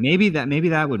easier. Maybe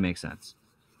that would make sense.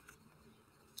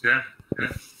 Yeah.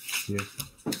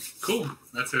 Cool.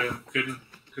 That's a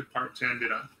good part to end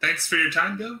it on. Thanks for your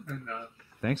time, Bill. And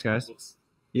thanks, guys.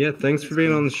 Yeah, thanks for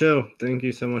being on the show. Thank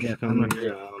you so much for coming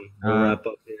here. We'll wrap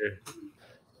up here.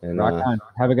 And rock on.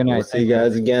 Have a good night. We'll see you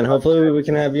guys again. Hopefully we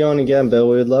can have you on again, Bill.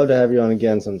 We would love to have you on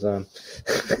again sometime.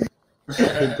 He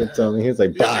kept telling me, he was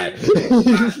like, bye.